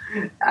good?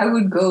 I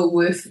would go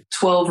with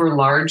 12 or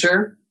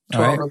larger.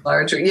 12 right. or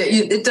larger. Yeah,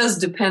 it does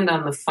depend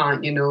on the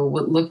font.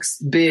 What looks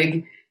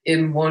big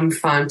in one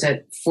font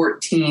at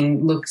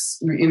 14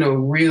 looks,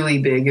 really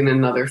big in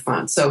another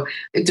font. So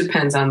it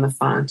depends on the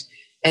font.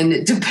 And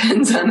it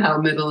depends on how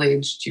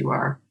middle-aged you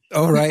are.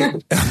 All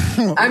right.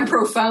 I'm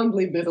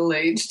profoundly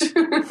middle-aged.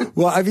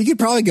 Well, you could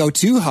probably go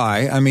too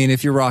high. I mean,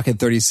 if you're rocking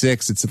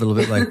 36, it's a little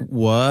bit like,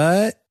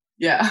 what?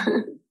 Yeah.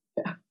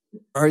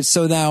 All right.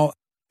 So now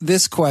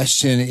this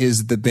question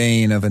is the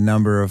bane of a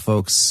number of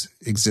folks'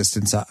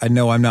 existence. I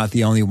know I'm not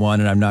the only one,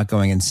 and I'm not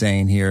going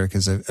insane here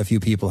because a few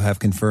people have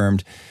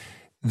confirmed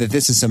that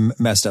this is some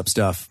messed up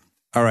stuff.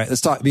 All right.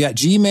 Let's talk. We got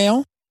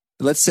Gmail.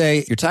 Let's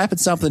say you're typing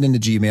something into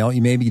Gmail.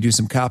 You do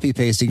some copy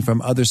pasting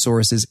from other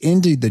sources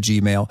into the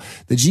Gmail.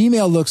 The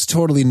Gmail looks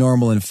totally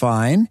normal and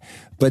fine.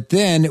 But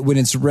then when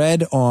it's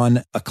read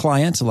on a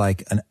client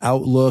like an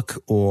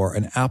Outlook or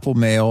an Apple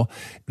Mail,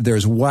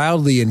 there's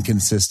wildly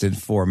inconsistent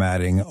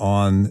formatting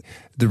on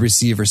the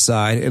receiver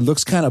side. It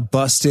looks kind of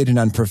busted and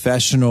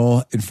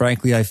unprofessional. And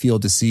frankly, I feel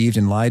deceived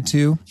and lied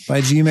to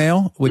by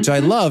Gmail, which I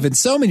love in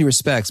so many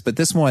respects. But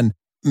this one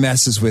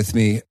messes with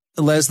me.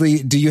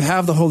 Leslie, do you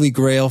have the Holy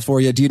Grail for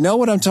you? Do you know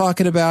what I'm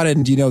talking about?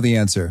 And do you know the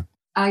answer?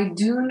 I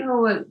do know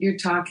what you're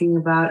talking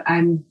about.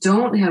 I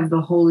don't have the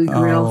Holy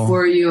Grail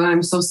for you.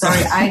 I'm so sorry.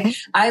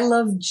 I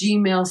love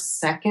Gmail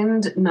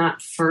second,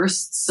 not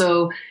first.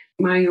 So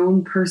my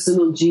own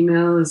personal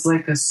Gmail is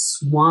like a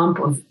swamp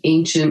of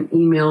ancient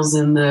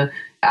emails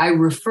I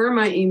refer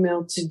my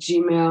email to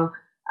Gmail.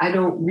 I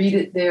don't read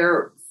it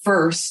there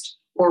first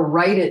or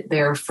write it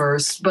there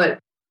first, but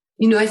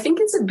I think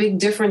it's a big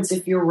difference.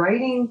 If you're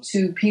writing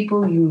to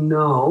people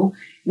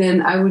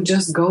then I would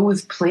just go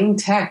with plain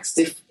text.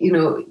 If,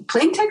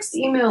 plain text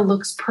email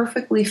looks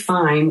perfectly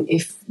fine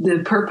if the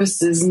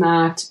purpose is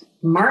not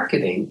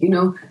marketing.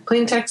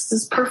 Plain text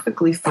is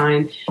perfectly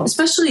fine,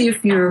 especially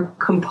if you're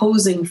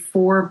composing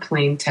for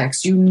plain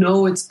text.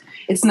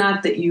 It's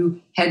not that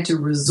you had to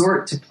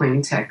resort to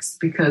plain text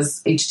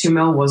because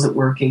HTML wasn't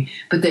working,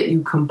 but that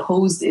you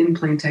composed in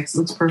plain text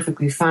looks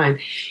perfectly fine.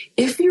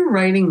 If you're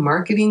writing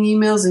marketing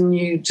emails and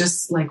you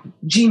just like,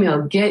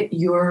 Gmail, get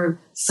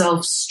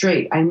yourself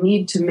straight. I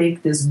need to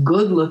make this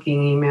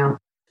good-looking email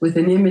with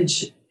an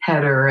image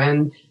header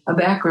and a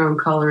background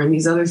color and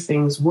these other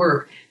things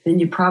work, then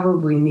you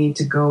probably need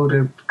to go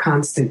to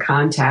Constant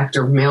Contact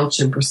or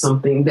MailChimp or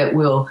something that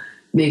will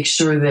make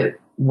sure that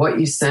what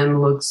you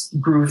send looks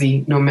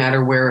groovy no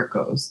matter where it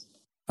goes.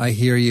 I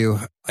hear you.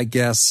 I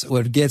guess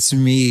what gets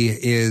me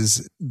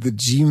is the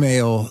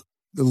Gmail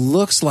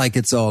looks like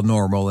it's all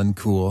normal and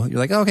cool. You're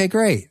like, okay,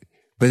 great.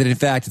 But then in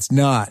fact, it's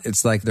not.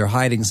 It's like they're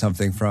hiding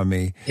something from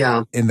me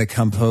in the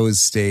compose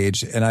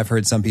stage. And I've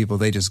heard some people,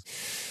 they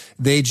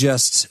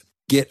just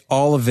get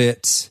all of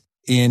it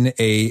in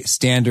a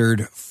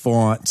standard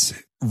font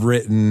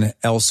written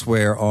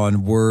elsewhere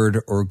on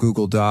Word or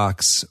Google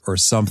Docs or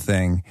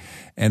something.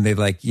 And they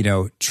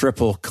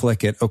triple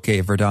click it.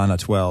 Okay, Verdana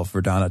 12.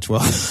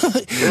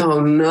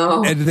 Oh,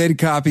 no. And then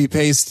copy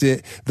paste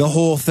it, the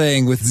whole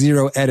thing with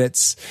 0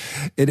 edits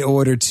in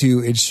order to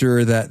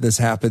ensure that this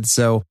happens.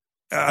 So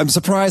I'm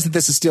surprised that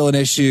this is still an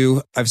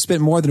issue. I've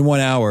spent more than 1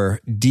 hour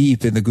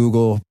deep in the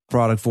Google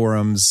product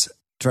forums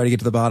trying to get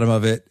to the bottom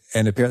of it.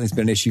 And apparently it's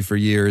been an issue for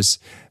years.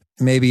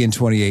 Maybe in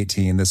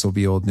 2018, this will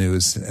be old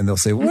news and they'll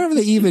say, what are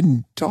they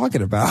even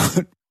talking about?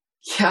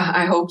 Yeah,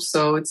 I hope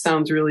so. It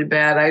sounds really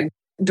bad. I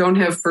don't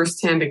have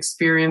firsthand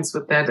experience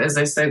with that, as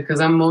I said, because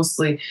I'm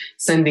mostly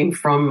sending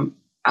from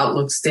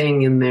Outlook,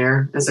 staying in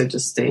there as I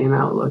just stay in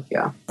Outlook.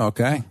 Yeah.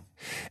 Okay.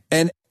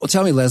 And well,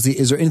 tell me, Leslie,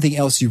 is there anything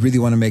else you really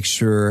want to make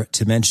sure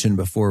to mention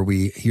before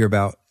we hear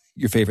about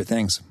your favorite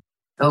things?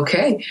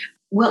 Okay.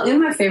 Well,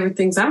 in my favorite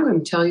things, I'm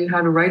going to tell you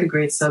how to write a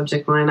great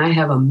subject line. I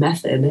have a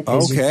method,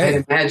 as you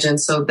can imagine.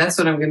 So that's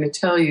what I'm going to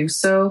tell you.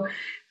 So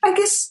I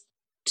guess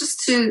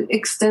just to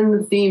extend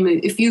the theme,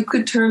 if you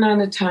could turn on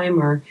a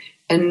timer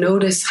and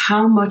notice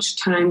how much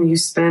time you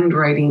spend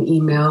writing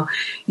email,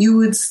 you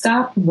would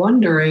stop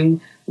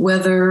wondering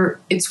whether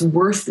it's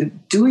worth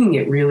doing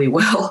it really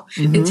well.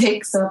 Mm-hmm. It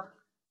takes up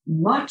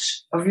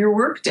much of your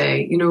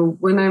workday. You know,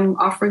 when I'm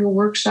offering a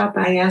workshop,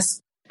 I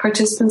ask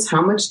participants,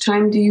 how much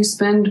time do you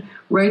spend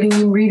writing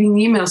and reading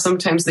email?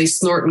 Sometimes they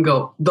snort and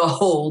go, the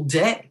whole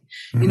day.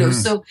 Mm-hmm. You know,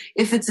 so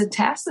if it's a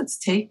task that's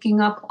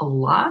taking up a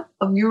lot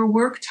of your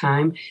work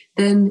time,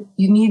 then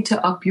you need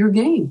to up your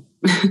game.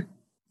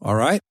 All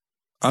right.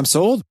 I'm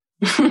sold.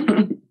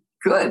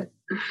 Good.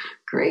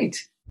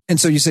 Great. And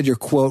so you said your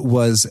quote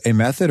was a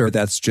method, or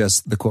that's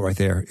just the quote right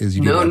there? Is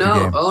you No.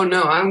 Oh,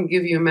 no. I'm going to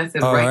give you a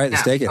method right now. All right,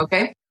 let's take it.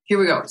 Okay. Here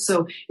we go.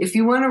 So if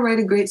you want to write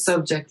a great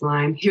subject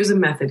line, here's a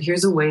method.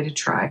 Here's a way to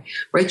try.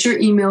 Write your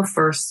email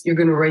first. You're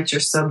going to write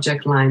your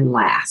subject line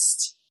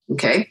last.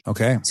 Okay?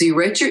 Okay. So you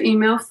write your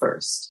email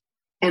first.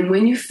 And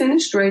when you've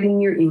finished writing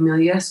your email,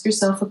 you ask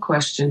yourself a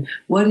question.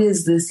 What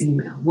is this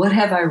email? What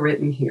have I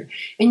written here?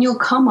 And you'll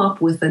come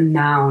up with a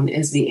noun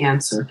as the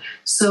answer.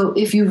 So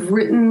if you've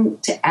written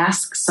to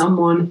ask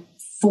someone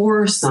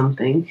for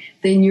something,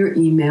 then your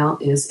email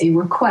is a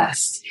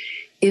request.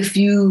 If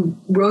you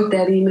wrote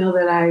that email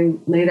that I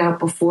laid out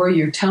before,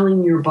 you're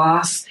telling your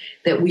boss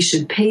that we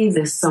should pay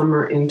this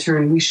summer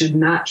intern. We should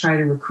not try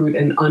to recruit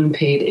an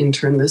unpaid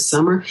intern this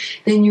summer.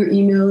 Then your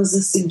email is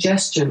a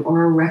suggestion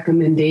or a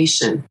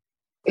recommendation.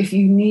 If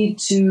you need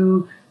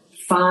to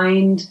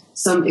find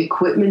some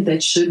equipment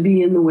that should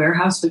be in the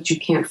warehouse, but you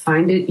can't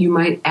find it, you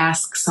might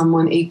ask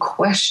someone a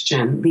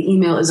question. The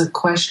email is a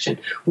question.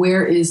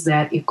 Where is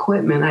that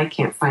equipment? I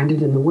can't find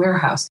it in the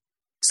warehouse.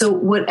 So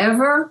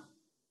whatever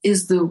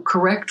is the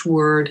correct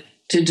word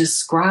to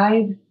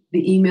describe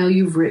the email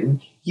you've written,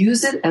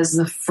 use it as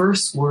the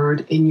first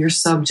word in your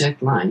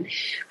subject line.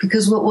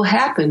 Because what will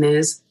happen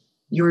is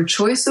your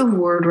choice of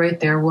word right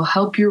there will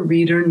help your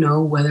reader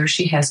know whether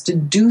she has to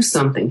do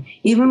something,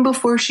 even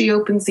before she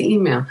opens the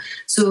email.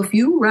 So if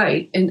you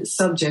write a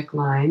subject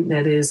line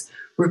that is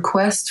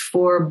request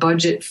for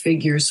budget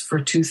figures for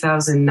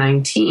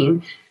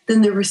 2019,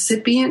 then the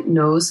recipient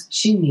knows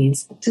she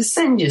needs to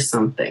send you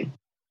something.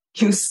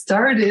 You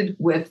started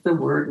with the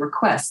word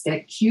request.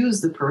 That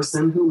cues the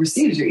person who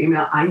receives your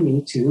email, I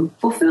need to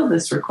fulfill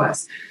this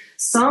request.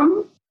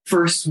 Some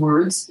first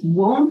words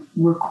won't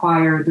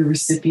require the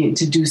recipient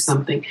to do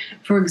something.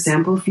 For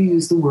example, if you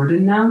use the word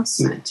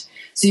announcement.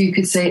 So you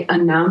could say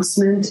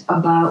announcement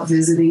about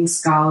visiting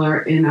scholar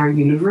in our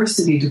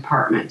university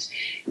department.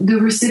 The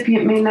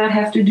recipient may not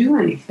have to do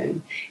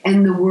anything.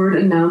 And the word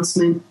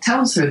announcement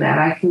tells her that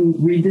I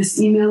can read this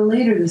email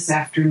later this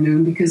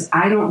afternoon because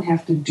I don't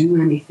have to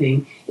do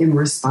anything in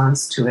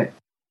response to it.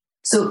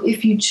 So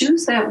if you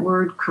choose that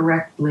word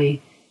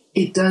correctly,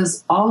 it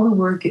does all the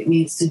work it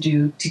needs to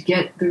do to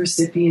get the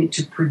recipient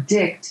to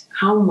predict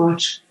how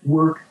much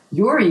work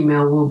your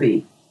email will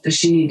be. Does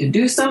she need to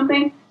do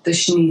something? Does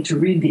she need to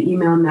read the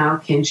email now?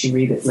 Can she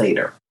read it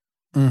later?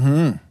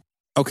 Mm-hmm.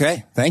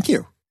 Okay, thank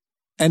you.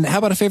 And how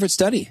about a favorite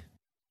study?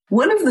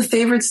 One of the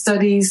favorite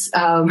studies,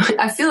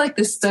 I feel like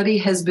this study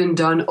has been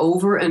done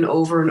over and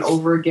over and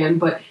over again,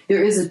 but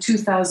there is a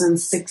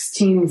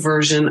 2016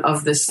 version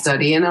of this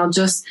study, and I'll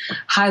just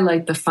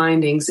highlight the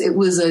findings. It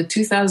was a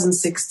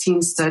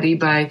 2016 study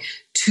by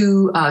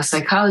two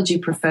psychology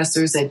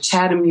professors at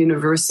Chatham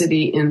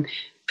University in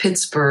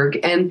Pittsburgh,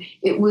 and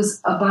it was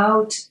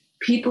about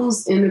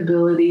people's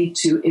inability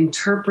to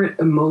interpret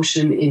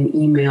emotion in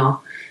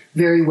email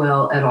very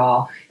well at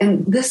all.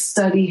 And this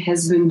study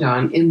has been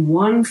done in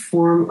one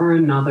form or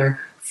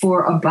another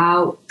for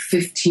about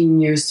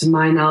 15 years, to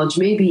my knowledge,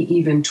 maybe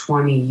even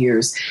 20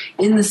 years.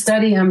 In the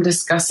study I'm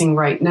discussing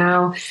right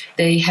now,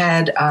 they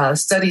had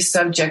study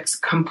subjects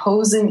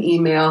compose an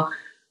email,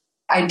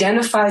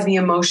 identify the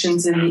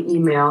emotions in the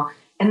email,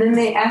 and then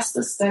they asked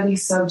the study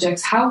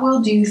subjects, how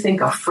well do you think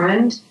a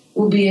friend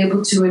will be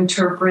able to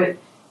interpret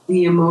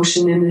the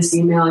emotion in this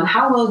email, and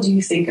how well do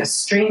you think a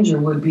stranger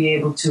would be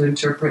able to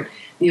interpret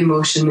the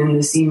emotion in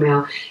this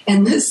email?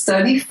 And this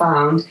study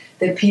found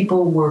that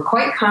people were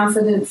quite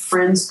confident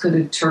friends could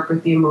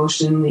interpret the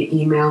emotion in the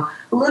email,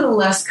 a little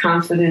less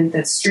confident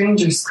that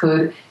strangers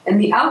could,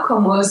 and the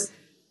outcome was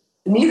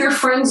neither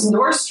friends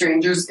nor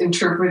strangers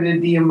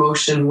interpreted the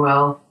emotion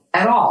well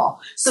at all.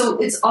 So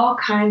it's all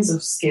kinds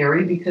of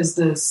scary because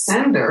the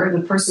sender,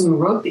 the person who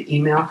wrote the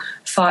email,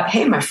 thought,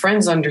 hey, my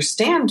friends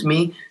understand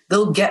me.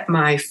 They'll get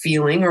my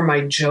feeling or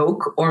my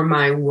joke or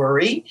my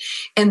worry.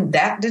 And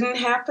that didn't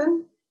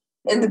happen.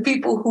 And the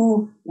people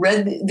who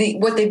read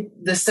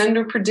the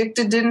sender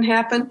predicted didn't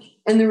happen.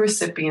 And the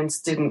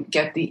recipients didn't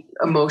get the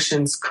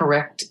emotions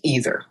correct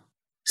either.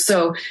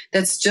 So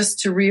that's just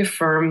to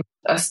reaffirm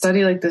a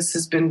study like this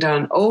has been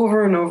done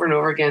over and over and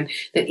over again,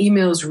 that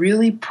email is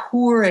really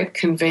poor at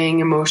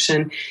conveying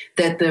emotion,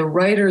 that the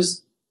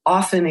writers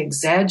often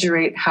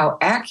exaggerate how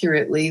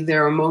accurately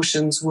their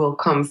emotions will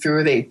come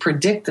through. They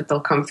predict that they'll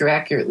come through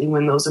accurately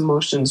when those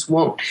emotions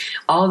won't.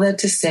 All that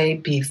to say,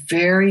 be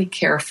very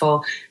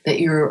careful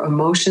that your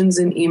emotions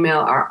in email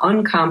are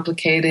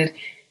uncomplicated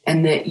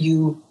and that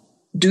you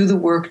do the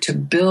work to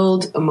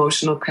build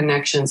emotional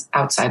connections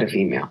outside of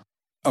email.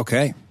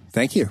 Okay,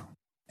 thank you.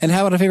 And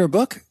how about a favorite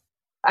book?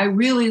 I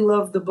really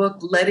love the book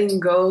Letting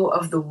Go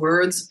of the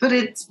Words, but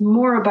it's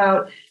more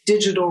about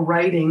digital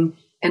writing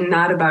and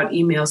not about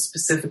email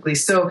specifically.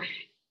 So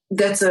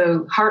that's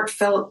a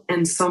heartfelt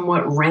and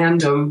somewhat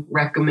random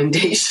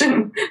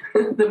recommendation.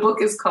 The book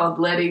is called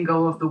Letting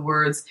Go of the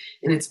Words,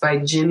 and it's by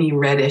Ginny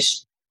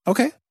Reddish.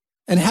 Okay.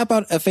 And how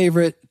about a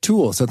favorite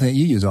tool, something that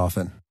you use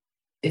often?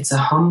 It's a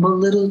humble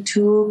little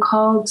tool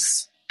called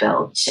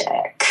Spell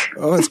Check.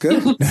 Oh, that's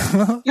good.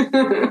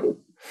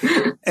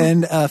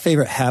 And a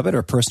favorite habit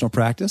or personal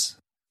practice?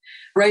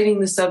 Writing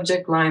the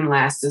subject line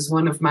last is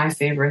one of my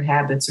favorite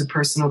habits or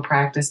personal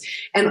practice.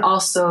 And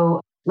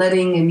also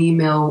letting an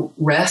email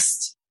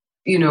rest,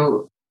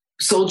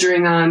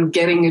 soldiering on,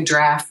 getting a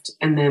draft,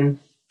 and then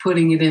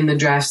putting it in the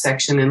draft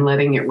section and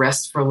letting it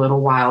rest for a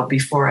little while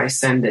before I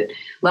send it.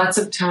 Lots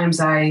of times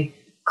I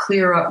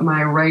clear up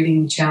my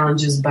writing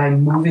challenges by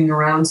moving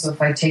around. So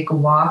if I take a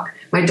walk,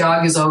 my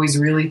dog is always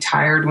really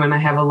tired when I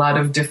have a lot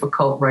of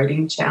difficult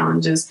writing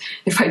challenges.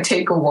 If I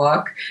take a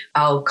walk,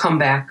 I'll come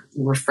back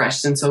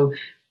refreshed. And so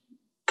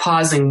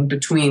pausing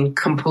between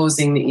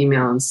composing the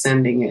email and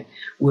sending it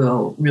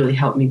will really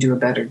help me do a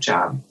better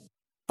job.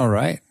 All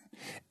right.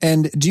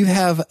 And do you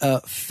have a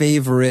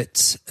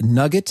favorite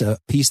nugget, a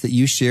piece that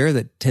you share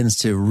that tends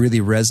to really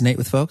resonate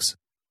with folks?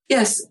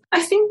 Yes,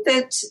 I think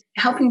that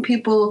helping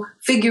people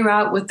figure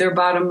out what their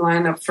bottom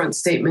line upfront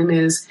statement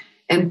is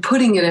and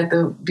putting it at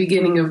the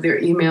beginning of their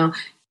email,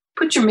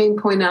 put your main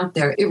point out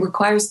there. It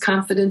requires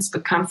confidence,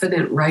 but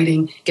confident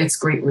writing gets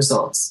great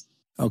results.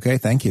 Okay,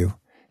 thank you.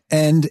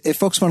 And if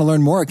folks want to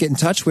learn more, get in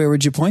touch, where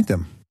would you point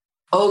them?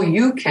 Oh,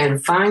 you can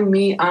find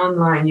me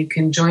online. You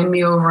can join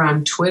me over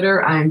on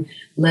Twitter. I'm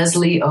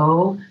Leslie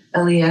O,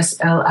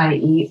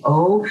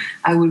 Leslieo.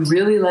 I would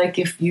really like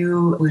if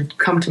you would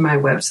come to my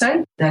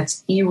website.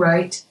 That's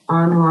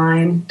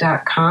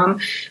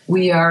ewriteonline.com.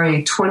 We are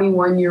a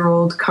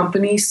 21-year-old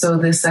company, so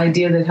this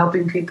idea that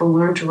helping people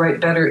learn to write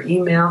better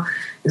email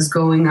is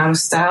going out of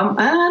style,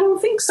 I don't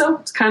think so.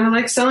 It's kind of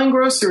like selling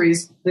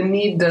groceries. The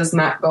need does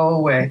not go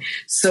away.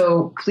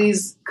 So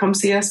please come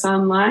see us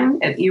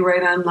online at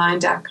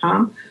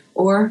ewriteonline.com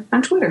or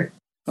on Twitter.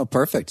 Oh,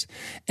 perfect.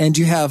 And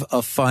do you have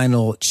a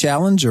final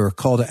challenge or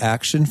call to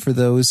action for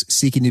those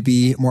seeking to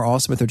be more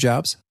awesome at their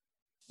jobs?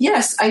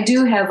 Yes, I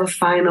do have a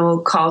final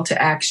call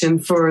to action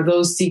for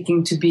those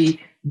seeking to be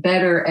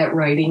better at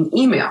writing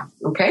email.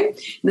 Okay.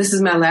 This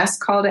is my last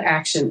call to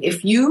action.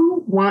 If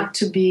you want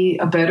to be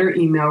a better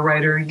email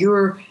writer,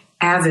 you're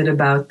avid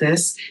about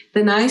this,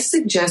 then I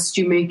suggest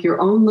you make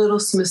your own little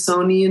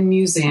Smithsonian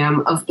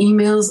museum of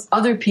emails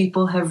other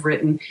people have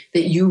written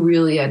that you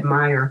really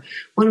admire.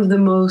 One of the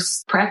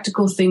most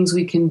practical things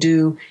we can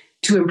do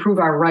to improve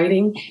our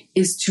writing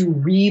is to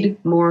read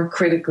more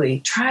critically.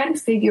 Try to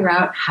figure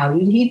out, how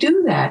did he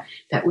do that?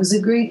 That was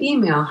a great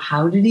email.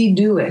 How did he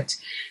do it?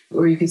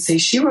 Or you could say,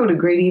 she wrote a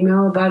great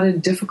email about a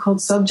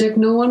difficult subject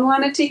no one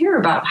wanted to hear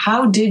about.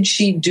 How did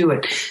she do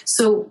it?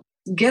 So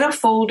get a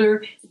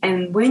folder,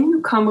 and when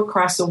you come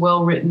across a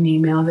well-written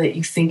email that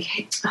you think,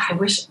 hey, I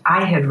wish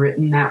I had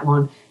written that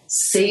one,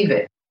 save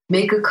it.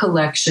 Make a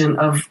collection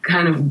of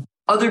kind of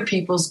other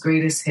people's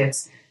greatest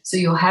hits, so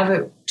you'll have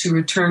it to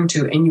return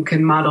to, and you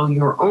can model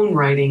your own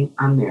writing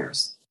on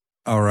theirs.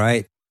 All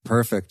right.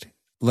 Perfect.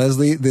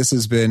 Leslie, this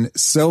has been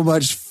so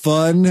much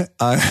fun.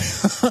 I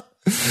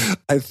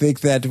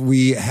think that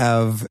we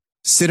have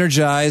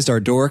synergized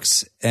our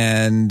dorks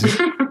and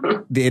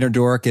the inner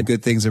dork, and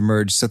good things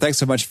emerge. So thanks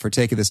so much for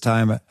taking this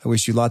time. I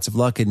wish you lots of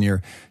luck in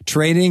your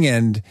training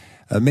and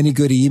many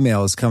good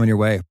emails coming your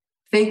way.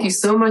 Thank you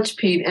so much,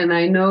 Pete. And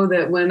I know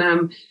that when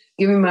I'm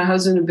giving my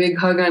husband a big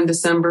hug on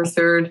December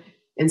 3rd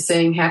and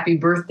saying happy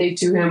birthday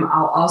to him,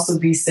 I'll also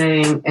be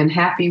saying, and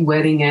happy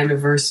wedding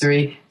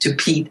anniversary to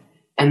Pete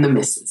and the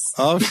missus.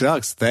 Oh,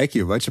 shucks. Thank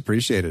you. Much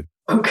appreciated.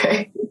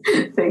 Okay.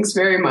 Thanks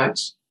very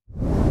much.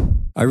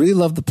 I really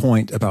love the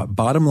point about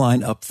bottom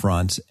line up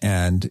front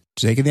and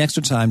taking the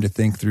extra time to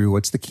think through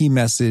what's the key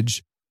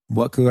message,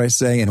 what could I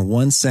say in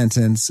one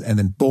sentence, and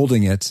then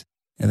bolding it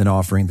and then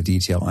offering the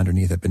detail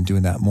underneath. I've been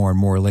doing that more and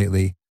more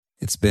lately.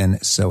 It's been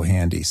so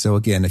handy. So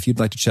again, if you'd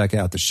like to check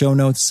out the show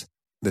notes,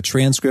 the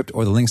transcript,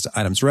 or the links to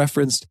items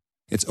referenced,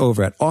 it's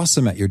over at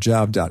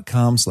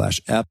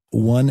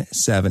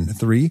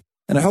awesomeatyourjob.com/ep173.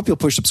 And I hope you'll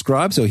push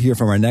subscribe so you'll hear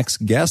from our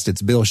next guest.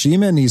 It's Bill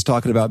Sheeman. He's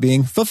talking about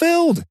being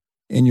fulfilled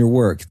in your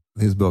work.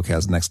 His book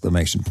has an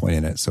exclamation point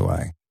in it, so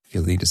I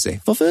feel the need to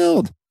say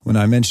fulfilled when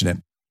I mention it.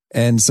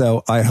 And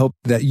so I hope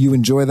that you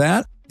enjoy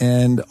that,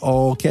 and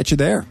I'll catch you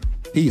there.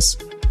 Peace.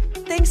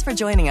 Thanks for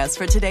joining us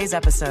for today's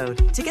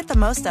episode. To get the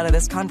most out of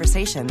this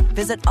conversation,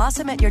 visit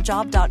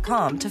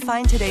awesomeatyourjob.com to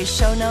find today's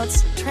show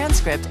notes,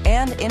 transcript,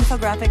 and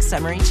infographic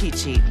summary cheat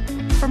sheet.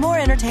 For more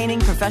entertaining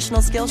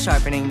professional skill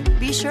sharpening,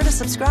 be sure to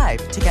subscribe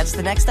to catch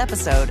the next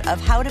episode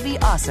of How to Be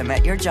Awesome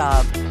at Your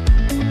Job.